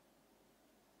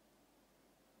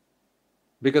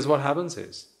 Because what happens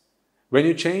is, when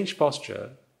you change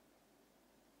posture,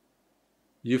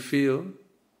 you feel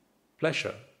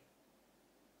pleasure,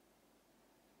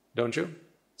 don't you?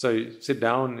 So you sit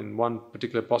down in one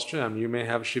particular posture and you may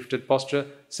have shifted posture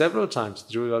several times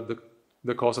throughout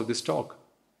the course of this talk.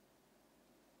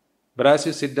 But as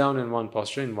you sit down in one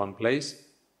posture, in one place,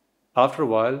 after a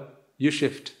while, you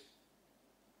shift.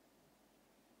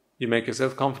 You make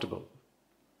yourself comfortable.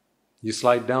 You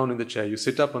slide down in the chair, you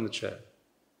sit up on the chair,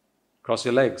 cross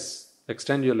your legs,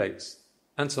 extend your legs,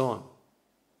 and so on.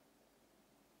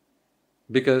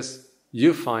 Because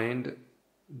you find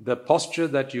the posture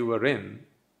that you were in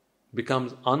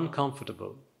becomes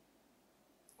uncomfortable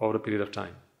over a period of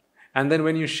time. And then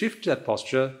when you shift that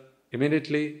posture,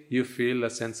 immediately you feel a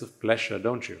sense of pleasure,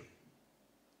 don't you?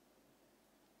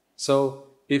 So,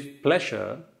 if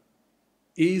pleasure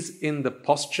is in the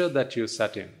posture that you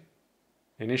sat in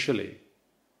initially,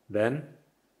 then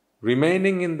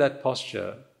remaining in that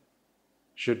posture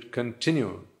should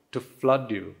continue to flood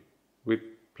you with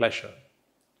pleasure.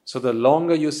 So the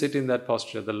longer you sit in that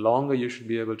posture, the longer you should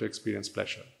be able to experience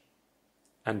pleasure.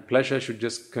 And pleasure should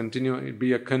just continue,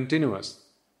 be a continuous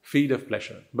feed of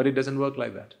pleasure. But it doesn't work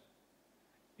like that.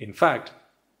 In fact,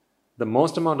 the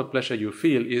most amount of pleasure you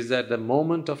feel is at the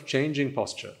moment of changing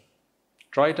posture.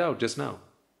 Try it out just now.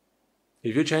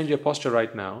 If you change your posture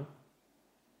right now,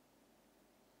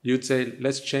 you'd say,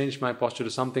 let's change my posture to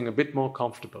something a bit more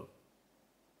comfortable.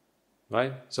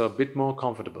 Right? So a bit more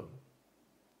comfortable.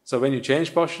 So when you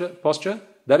change posture,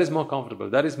 that is more comfortable,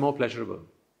 that is more pleasurable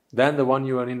than the one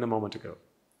you were in a moment ago.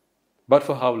 But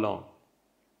for how long?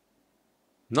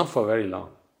 Not for very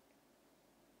long.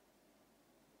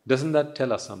 Doesn't that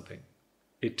tell us something?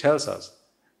 It tells us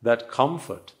that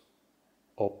comfort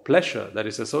or pleasure that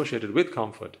is associated with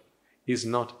comfort is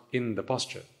not in the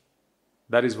posture.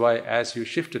 That is why as you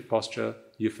shifted posture,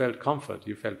 you felt comfort,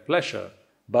 you felt pleasure,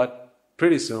 but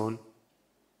pretty soon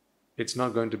it's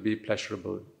not going to be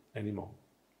pleasurable anymore.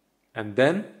 And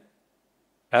then,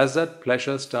 as that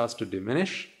pleasure starts to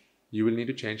diminish, you will need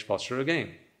to change posture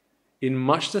again, in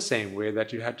much the same way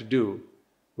that you had to do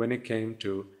when it came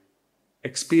to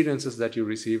experiences that you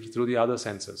received through the other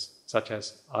senses, such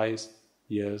as eyes,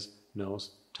 ears,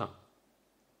 nose, tongue.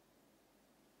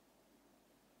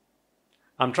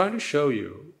 I'm trying to show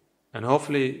you, and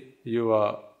hopefully you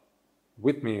are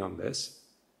with me on this,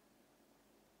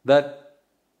 that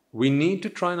we need to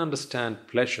try and understand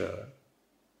pleasure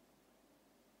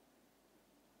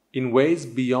in ways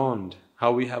beyond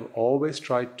how we have always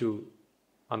tried to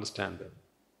understand them.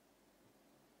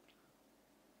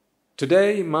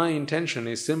 Today, my intention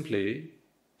is simply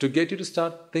to get you to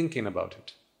start thinking about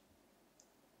it.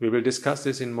 We will discuss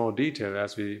this in more detail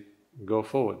as we go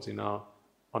forwards on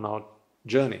our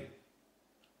journey.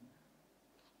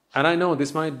 And I know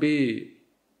this might be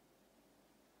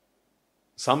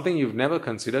something you've never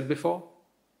considered before.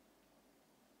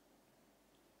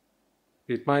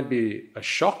 It might be a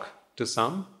shock to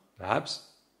some, perhaps,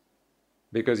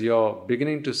 because you're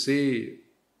beginning to see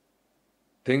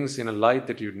things in a light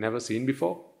that you've never seen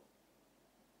before.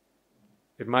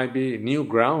 It might be new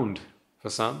ground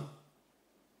for some.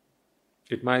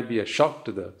 It might be a shock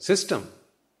to the system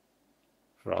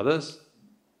for others.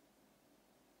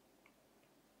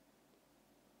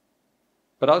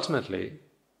 But ultimately,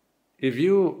 if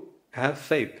you have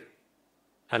faith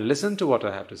and listen to what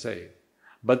I have to say,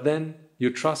 but then you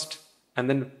trust and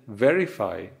then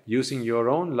verify using your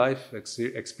own life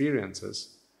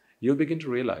experiences, you'll begin to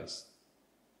realize,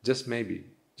 just maybe,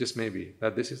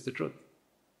 that this is the truth.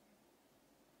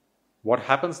 What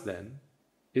happens then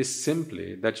is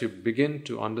simply that you begin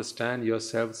to understand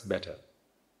yourselves better.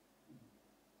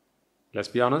 Let's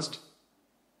be honest,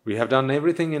 we have done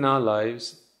everything in our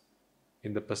lives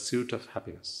in the pursuit of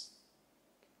happiness.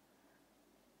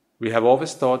 We have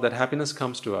always thought that happiness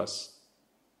comes to us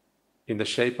in the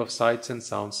shape of sights and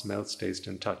sounds, smells, taste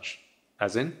and touch,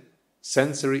 as in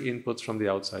sensory inputs from the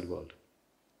outside world.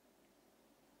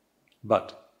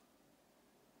 But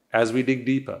as we dig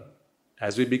deeper,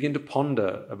 as we begin to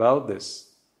ponder about this,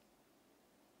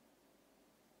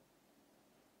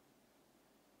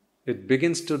 it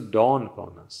begins to dawn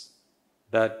upon us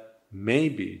that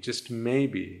maybe, just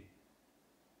maybe,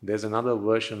 there's another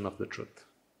version of the truth.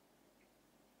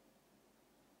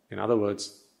 In other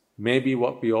words, maybe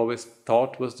what we always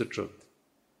thought was the truth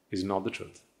is not the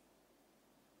truth.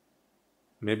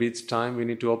 Maybe it's time we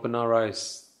need to open our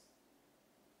eyes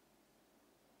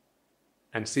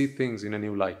and see things in a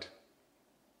new light.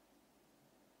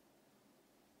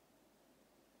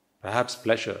 Perhaps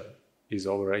pleasure is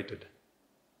overrated.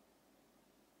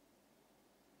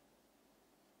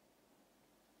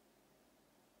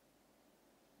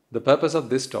 The purpose of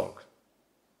this talk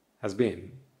has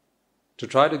been to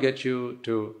try to get you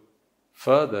to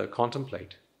further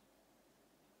contemplate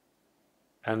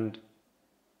and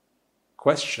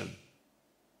question,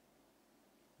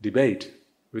 debate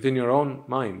within your own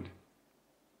mind,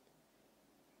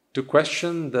 to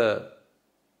question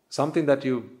something that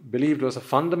you believed was a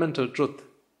fundamental truth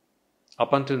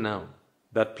up until now,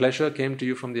 that pleasure came to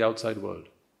you from the outside world.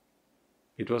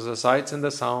 It was the sights and the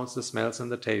sounds, the smells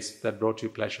and the tastes that brought you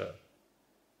pleasure.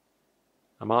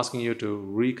 I'm asking you to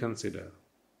reconsider.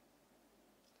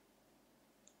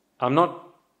 I'm not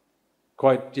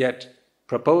quite yet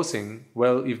proposing,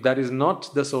 well, if that is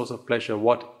not the source of pleasure,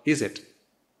 what is it?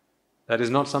 That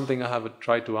is not something I have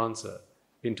tried to answer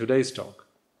in today's talk.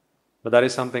 But that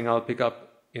is something I'll pick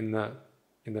up in the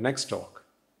next talk.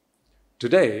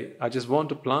 Today, I just want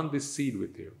to plant this seed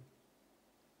with you.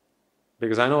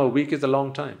 Because I know a week is a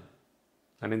long time.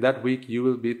 And in that week, you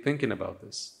will be thinking about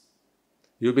this.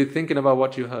 You'll be thinking about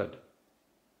what you heard.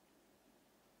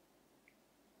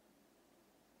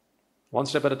 One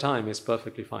step at a time is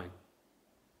perfectly fine.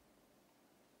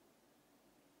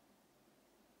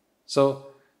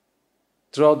 So,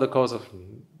 throughout the course of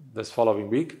this following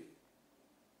week,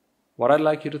 what I'd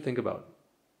like you to think about,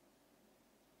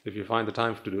 if you find the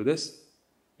time to do this,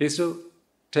 is to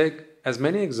take as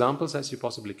many examples as you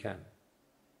possibly can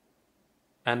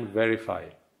and verify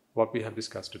what we have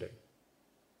discussed today.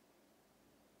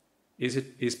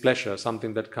 Is pleasure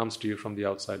something that comes to you from the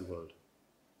outside world?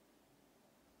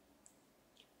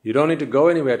 You don't need to go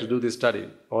anywhere to do this study.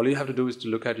 All you have to do is to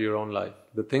look at your own life,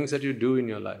 the things that you do in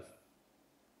your life.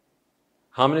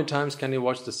 How many times can you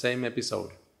watch the same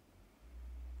episode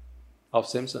of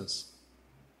Simpsons?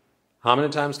 How many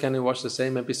times can you watch the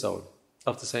same episode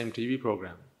of the same TV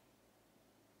program?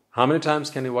 How many times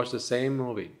can you watch the same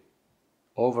movie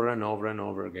over and over and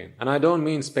over again? And I don't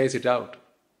mean space it out.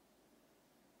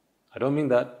 I don't mean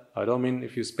that. I don't mean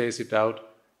if you space it out,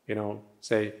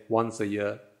 say once a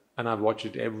year, and I watch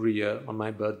it every year on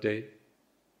my birthday.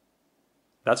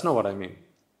 That's not what I mean.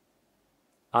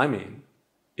 I mean,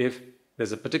 if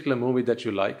there's a particular movie that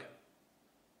you like,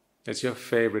 it's your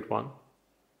favorite one,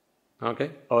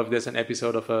 okay? Or if there's an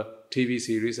episode of a TV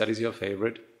series that is your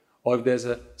favorite, or if there's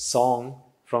a song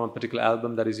from a particular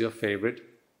album that is your favorite,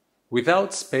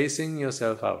 without spacing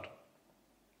yourself out.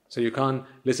 So you can't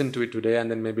listen to it today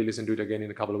and then maybe listen to it again in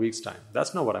a couple of weeks' time.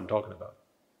 That's not what I'm talking about.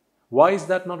 Why is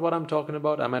that not what I'm talking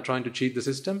about? Am I trying to cheat the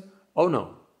system? Oh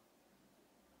no.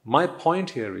 My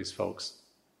point here is, folks,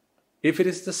 if it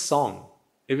is the song,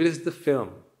 if it is the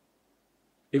film,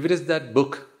 if it is that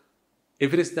book,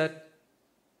 if it is that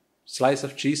slice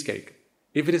of cheesecake,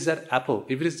 if it is that apple,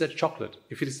 if it is that chocolate,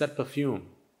 if it is that perfume,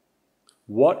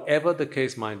 whatever the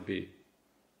case might be,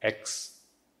 X,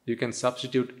 you can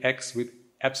substitute X with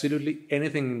absolutely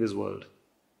anything in this world.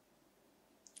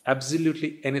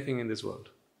 Absolutely anything in this world.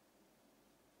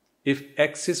 If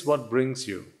X is what brings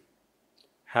you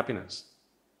happiness,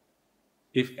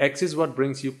 if X is what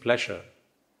brings you pleasure,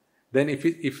 then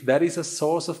if that is a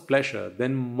source of pleasure,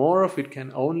 then more of it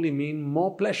can only mean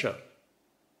more pleasure.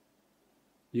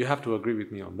 You have to agree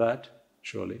with me on that,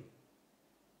 surely.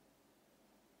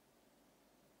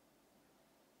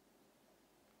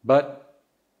 But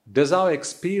does our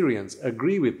experience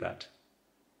agree with that?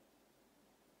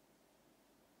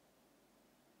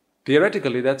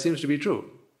 Theoretically, that seems to be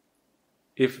true.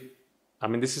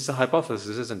 This is a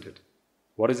hypothesis, isn't it?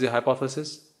 What is the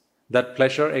hypothesis? That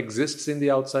pleasure exists in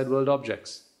the outside world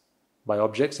objects. By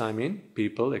objects, I mean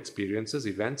people, experiences,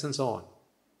 events, and so on.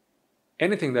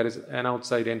 Anything that is an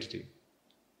outside entity.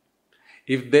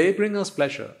 If they bring us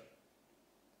pleasure,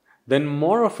 then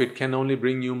more of it can only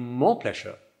bring you more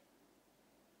pleasure.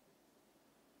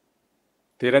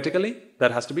 Theoretically,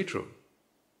 that has to be true.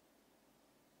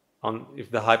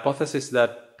 If the hypothesis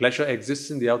that pleasure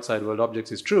exists in the outside world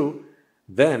objects is true,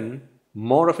 then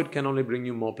more of it can only bring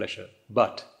you more pleasure.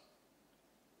 But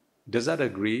does that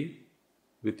agree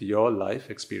with your life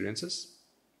experiences?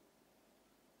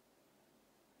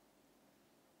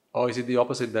 Or is it the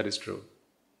opposite that is true?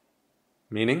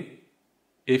 Meaning,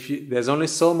 there's only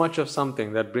so much of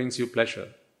something that brings you pleasure,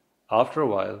 after a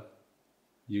while,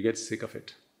 you get sick of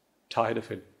it, tired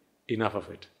of it, enough of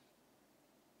it.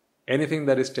 Anything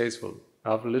that is tasteful,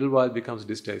 after a little while becomes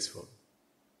distasteful.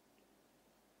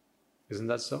 Isn't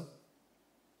that so?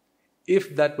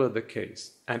 If that were the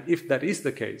case, and if that is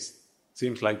the case,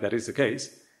 seems like that is the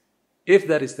case, if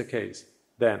that is the case,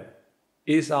 then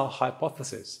is our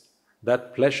hypothesis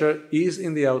that pleasure is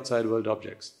in the outside world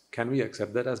objects, can we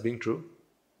accept that as being true?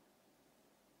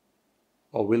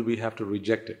 Or will we have to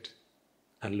reject it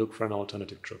and look for an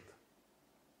alternative truth?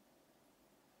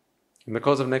 In the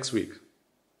course of next week,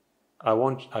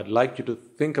 I'd like you to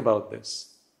think about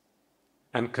this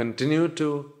and continue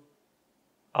to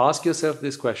ask yourself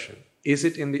this question. Is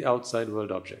it in the outside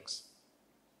world objects?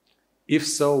 If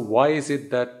so, why is it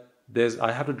that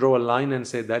I have to draw a line and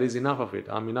say that is enough of it?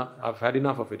 I've had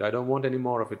enough of it. I don't want any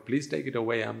more of it. Please take it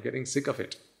away. I'm getting sick of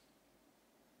it.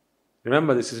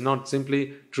 Remember, this is not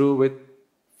simply true with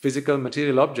physical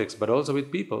material objects, but also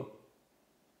with people.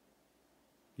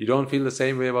 You don't feel the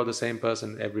same way about the same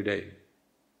person every day.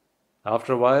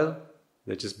 After a while,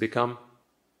 they just become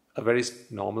a very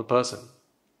normal person.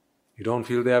 You don't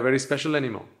feel they are very special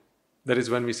anymore. That is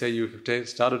when we say you've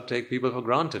started to take people for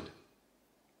granted.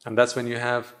 And that's when you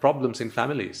have problems in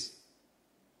families.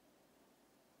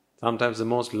 Sometimes the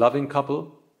most loving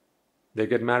couple, they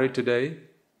get married today,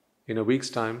 in a week's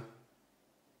time,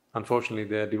 unfortunately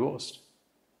they are divorced.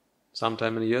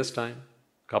 Sometime in a year's time,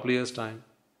 a couple of years' time.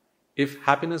 If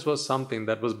happiness was something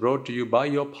that was brought to you by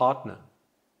your partner,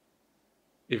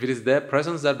 if it is their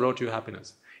presence that brought you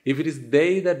happiness, if it is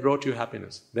they that brought you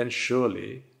happiness, then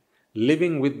surely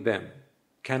living with them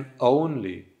can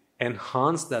only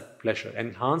enhance that pleasure,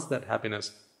 enhance that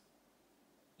happiness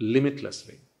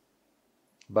limitlessly.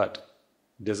 But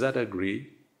does that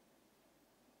agree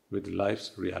with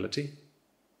life's reality?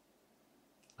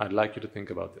 I'd like you to think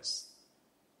about this.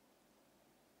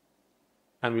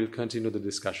 And we'll continue the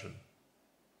discussion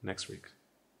next week.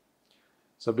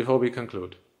 So before we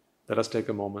conclude, let us take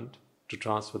a moment to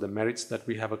transfer the merits that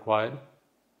we have acquired.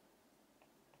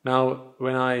 Now,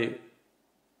 when I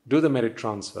do the merit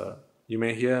transfer, you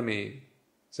may hear me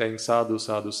saying sadhu,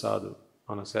 sadhu, sadhu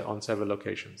on several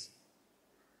occasions.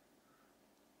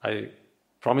 I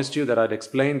promised you that I'd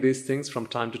explain these things from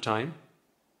time to time.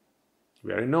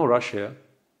 We are in no rush here.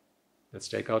 Let's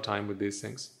take our time with these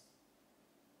things.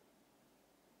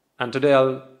 And today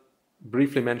I'll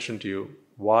briefly mention to you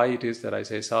why it is that I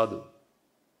say sadhu.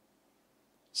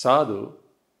 Sadhu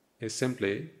is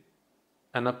simply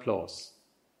an applause.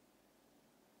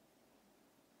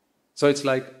 So it's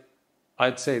like,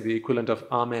 I'd say, the equivalent of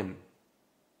Amen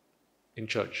in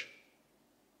church.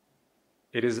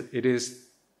 It is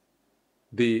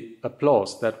the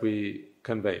applause that we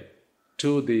convey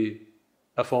to the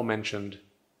aforementioned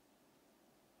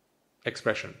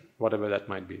expression, whatever that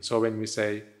might be. So when we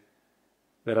say,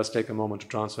 let us take a moment to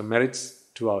transfer merits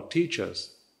to our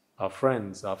teachers, our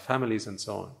friends, our families, and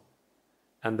so on.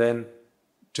 And then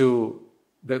to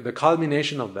the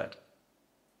culmination of that,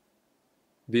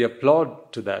 the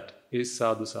applaud to that is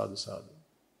sadhu, sadhu, sadhu.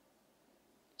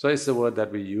 So it's the word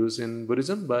that we use in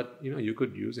Buddhism, but you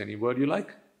could use any word you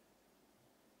like.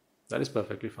 That is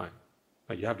perfectly fine.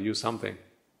 But you have to use something,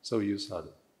 so we use sadhu.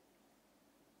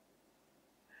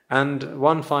 And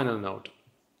one final note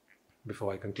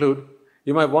before I conclude.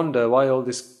 You might wonder why all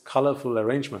these colorful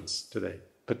arrangements today,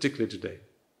 particularly today.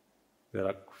 There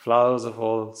are flowers of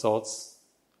all sorts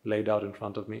laid out in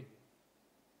front of me.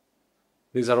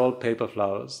 These are all paper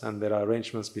flowers, and there are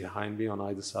arrangements behind me on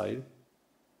either side.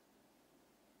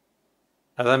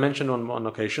 As I mentioned on one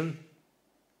occasion,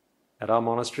 at our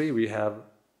monastery we have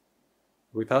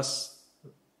with us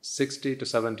 60 to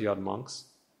 70 odd monks,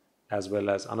 as well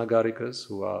as anagarikas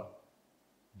who are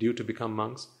due to become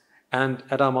monks. And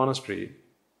at our monastery,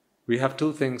 we have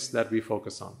two things that we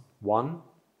focus on. One,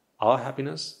 our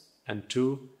happiness, and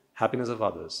two, happiness of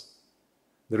others.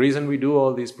 The reason we do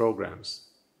all these programs,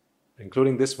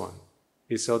 including this one,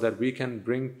 is so that we can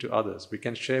bring to others, we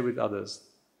can share with others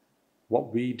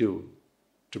what we do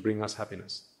to bring us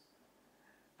happiness.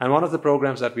 And one of the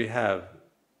programs that we have,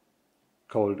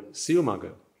 called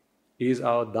Siyumaga, is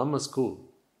our Dhamma school.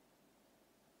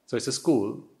 So it's a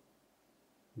school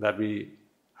that we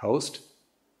host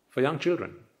for young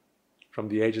children from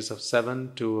the ages of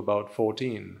 7 to about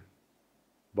 14,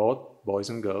 both boys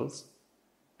and girls,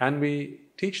 and we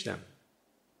teach them.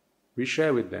 We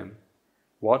share with them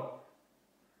what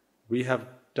we have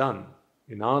done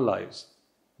in our lives,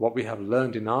 what we have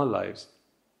learned in our lives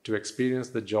to experience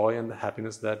the joy and the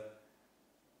happiness that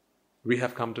we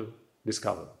have come to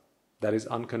discover. That is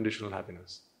unconditional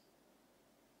happiness.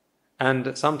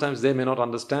 And sometimes they may not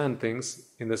understand things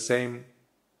in the same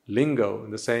lingo,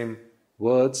 in the same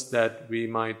words that we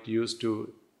might use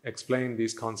to explain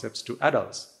these concepts to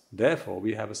adults. Therefore,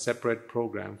 we have a separate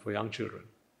program for young children.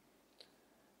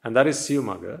 And that is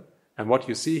Siyumaga. And what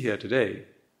you see here today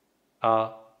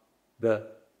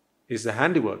is the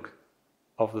handiwork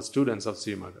of the students of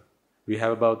Siyumaga. We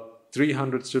have about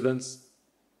 300 students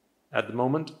at the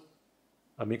moment,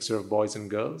 a mixture of boys and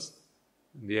girls,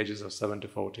 in the ages of 7 to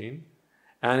 14.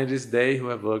 And it is they who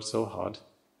have worked so hard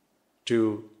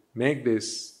to make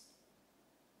these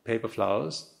paper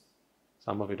flowers,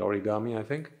 some of it origami, I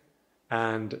think,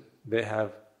 and they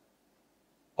have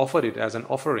offered it as an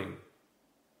offering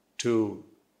to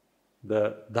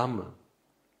the Dhamma,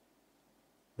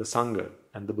 the Sangha,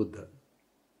 and the Buddha.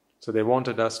 So they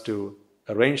wanted us to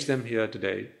arrange them here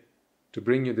today to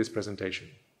bring you this presentation.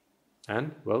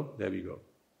 And, well, there we go.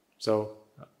 So,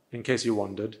 in case you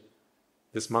wondered,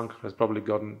 this monk has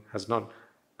not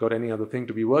got any other thing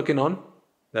to be working on,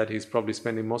 that he's probably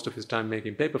spending most of his time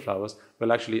making paper flowers.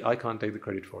 Well, actually, I can't take the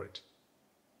credit for it.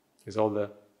 It's all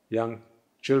the young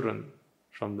children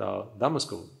from the Dhamma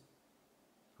school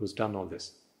who's done all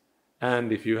this.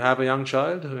 And if you have a young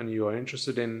child and you are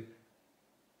interested in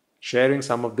sharing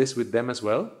some of this with them as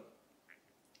well,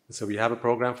 so we have a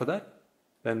program for that,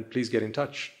 then please get in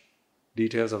touch.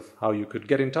 Details of how you could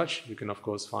get in touch, you can of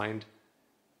course find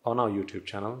on our YouTube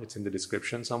channel. It's in the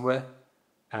description somewhere.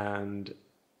 And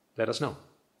let us know,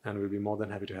 and we'll be more than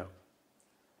happy to help.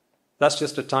 That's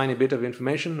just a tiny bit of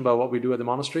information about what we do at the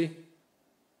monastery.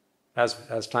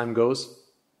 As time goes,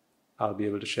 I'll be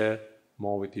able to share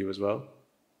more with you as well.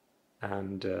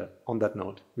 And on that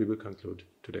note, we will conclude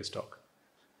today's talk.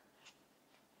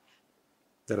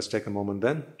 Let us take a moment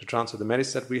then to transfer the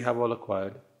merits that we have all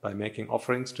acquired by making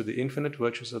offerings to the infinite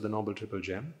virtues of the Noble Triple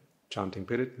Gem, chanting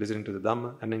Pirit, listening to the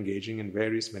Dhamma, and engaging in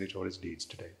various meritorious deeds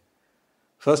today.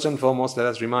 First and foremost, let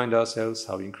us remind ourselves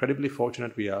how incredibly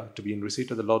fortunate we are to be in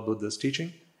receipt of the Lord Buddha's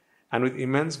teaching, and with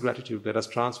immense gratitude, let us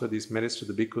transfer these merits to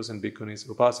the bhikkhus and bhikkhunis,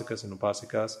 upasakas and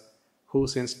upasikas, who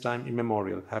since time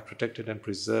immemorial have protected and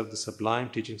preserved the sublime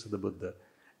teachings of the Buddha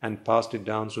and passed it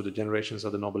down through the generations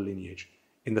of the noble lineage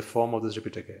in the form of the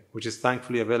Tripitaka, which is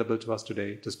thankfully available to us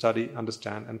today to study,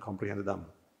 understand and comprehend the Dhamma.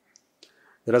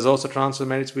 Let us also transfer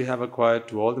merits we have acquired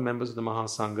to all the members of the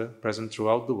Mahasangha present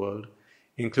throughout the world,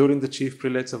 including the chief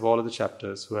prelates of all of the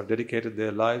chapters who have dedicated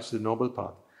their lives to the noble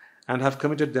path and have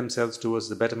committed themselves towards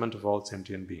the betterment of all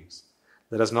sentient beings.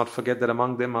 Let us not forget that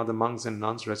among them are the monks and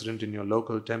nuns resident in your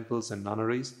local temples and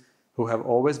nunneries who have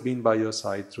always been by your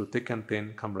side through thick and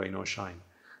thin, come rain or shine.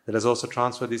 Let us also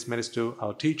transfer these merits to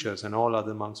our teachers and all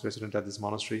other monks resident at this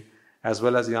monastery, as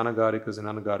well as the Anagarikas and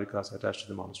Anagarikas attached to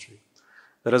the monastery.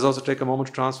 Let us also take a moment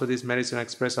to transfer these merits and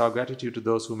express our gratitude to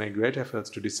those who make great efforts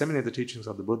to disseminate the teachings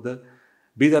of the Buddha,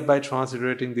 be that by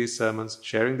transliterating these sermons,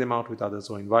 sharing them out with others,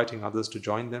 or inviting others to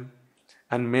join them.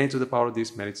 And may, to the power of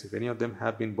these merits, if any of them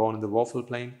have been born in the woeful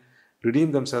plane,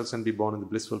 redeem themselves and be born in the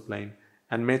blissful plane.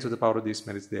 And may, to the power of these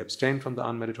merits, they abstain from the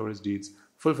unmeritorious deeds,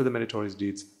 fulfill the meritorious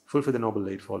deeds, fulfill the noble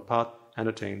eightfold path, and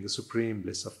attain the supreme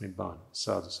bliss of Nibbana.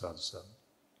 Sadhu, sadhu, sadhu.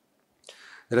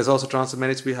 Let us also transfer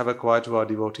merits we have acquired to our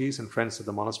devotees and friends of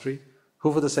the monastery,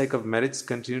 who for the sake of merits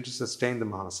continue to sustain the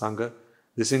Mahasangha.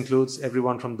 This includes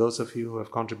everyone from those of you who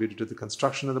have contributed to the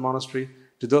construction of the monastery,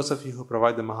 to those of you who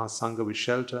provide the Mahasangha with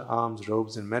shelter, alms,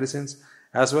 robes and medicines,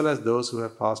 as well as those who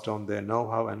have passed on their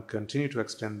know-how and continue to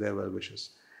extend their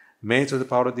well-wishes. May, through the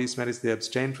power of these merits, they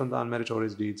abstain from the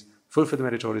unmeritorious deeds, fulfill the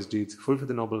meritorious deeds, fulfill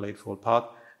the noble eightfold path,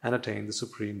 and attain the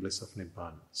supreme bliss of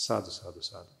Nibbana. Sadhu, sadhu,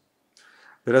 sadhu.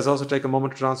 Let us also take a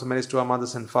moment to transfer merits to our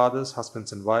mothers and fathers,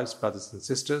 husbands and wives, brothers and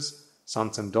sisters,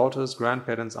 sons and daughters,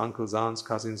 grandparents, uncles, aunts,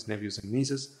 cousins, nephews and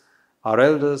nieces, our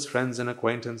elders, friends and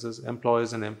acquaintances,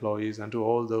 employers and employees, and to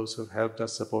all those who have helped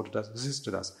us, supported us,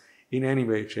 assisted us in any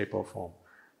way, shape or form.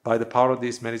 By the power of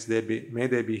these merits, may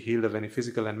they be healed of any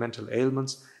physical and mental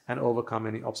ailments and overcome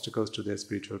any obstacles to their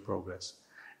spiritual progress.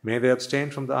 May they abstain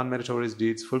from the unmeritorious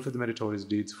deeds, fulfill the meritorious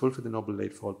deeds, fulfill the noble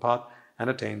eightfold path, and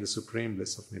attain the supreme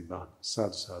bliss of Nibbana.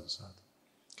 Sadhu, sadhu, sadhu.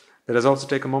 Let us also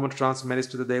take a moment to transfer merits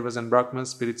to the Devas and Brahmas,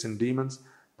 spirits and demons,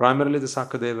 primarily the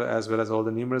Sakadeva, as well as all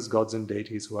the numerous gods and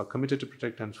deities who are committed to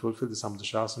protect and fulfill the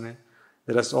Samudashasana.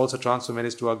 Let us also transfer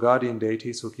merits to our guardian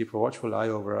deities who keep a watchful eye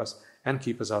over us and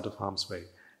keep us out of harm's way.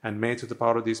 And may, through the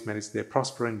power of these merits, they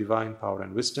prosper in divine power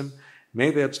and wisdom. May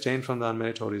they abstain from the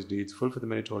unmeritorious deeds, fulfill the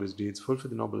meritorious deeds,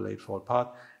 fulfill the noble eightfold path,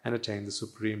 and attain the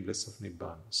supreme bliss of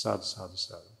Nibbana. Sadhu, sadhu,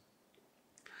 sadhu.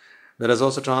 Let us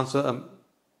also transfer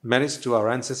merits to our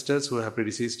ancestors who have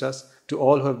predeceased us, to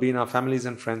all who have been our families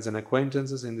and friends and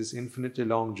acquaintances in this infinitely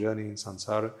long journey in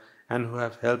samsara, and who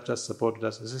have helped us, supported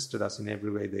us, assisted us in every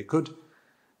way they could.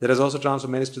 Let us also transfer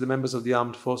merits to the members of the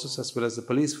armed forces as well as the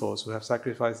police force who have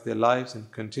sacrificed their lives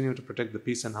and continue to protect the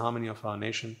peace and harmony of our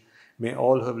nation. May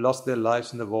all who have lost their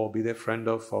lives in the war, be their friend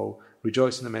or foe,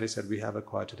 rejoice in the merits that we have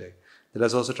acquired today. Let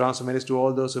us also transfer merits to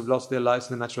all those who have lost their lives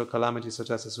in the natural calamities such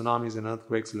as the tsunamis and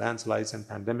earthquakes, landslides and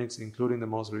pandemics, including the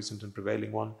most recent and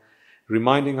prevailing one,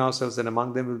 reminding ourselves that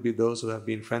among them will be those who have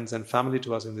been friends and family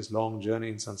to us in this long journey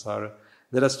in samsara.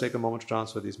 Let us take a moment to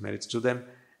transfer these merits to them,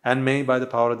 and may, by the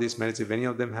power of these merits, if any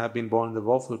of them have been born in the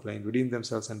woeful plane, redeem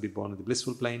themselves and be born in the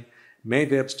blissful plane. May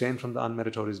they abstain from the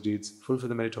unmeritorious deeds, fulfill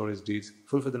the meritorious deeds,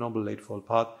 fulfill the noble eightfold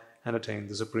path, and attain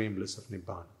the supreme bliss of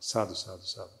Nibbana. Sadhu, sadhu,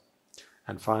 sadhu.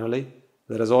 And finally,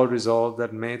 let us all resolve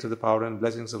that may, to the power and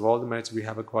blessings of all the merits we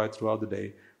have acquired throughout the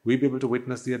day, we be able to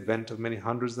witness the advent of many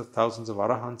hundreds of thousands of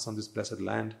arahants on this blessed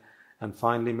land. And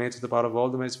finally, may, to the power of all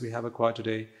the merits we have acquired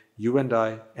today, you and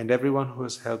I, and everyone who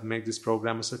has helped make this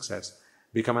program a success,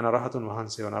 become an Arahatun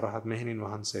Vahanse or an Arahat Mehinin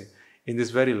Vahanse in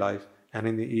this very life and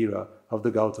in the era of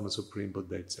the Gautama Supreme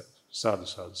Buddha itself. Sadhu,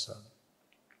 sadhu, sadhu.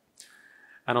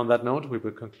 And on that note, we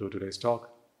will conclude today's talk.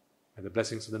 May the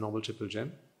blessings of the Noble Triple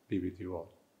Gem be with you all.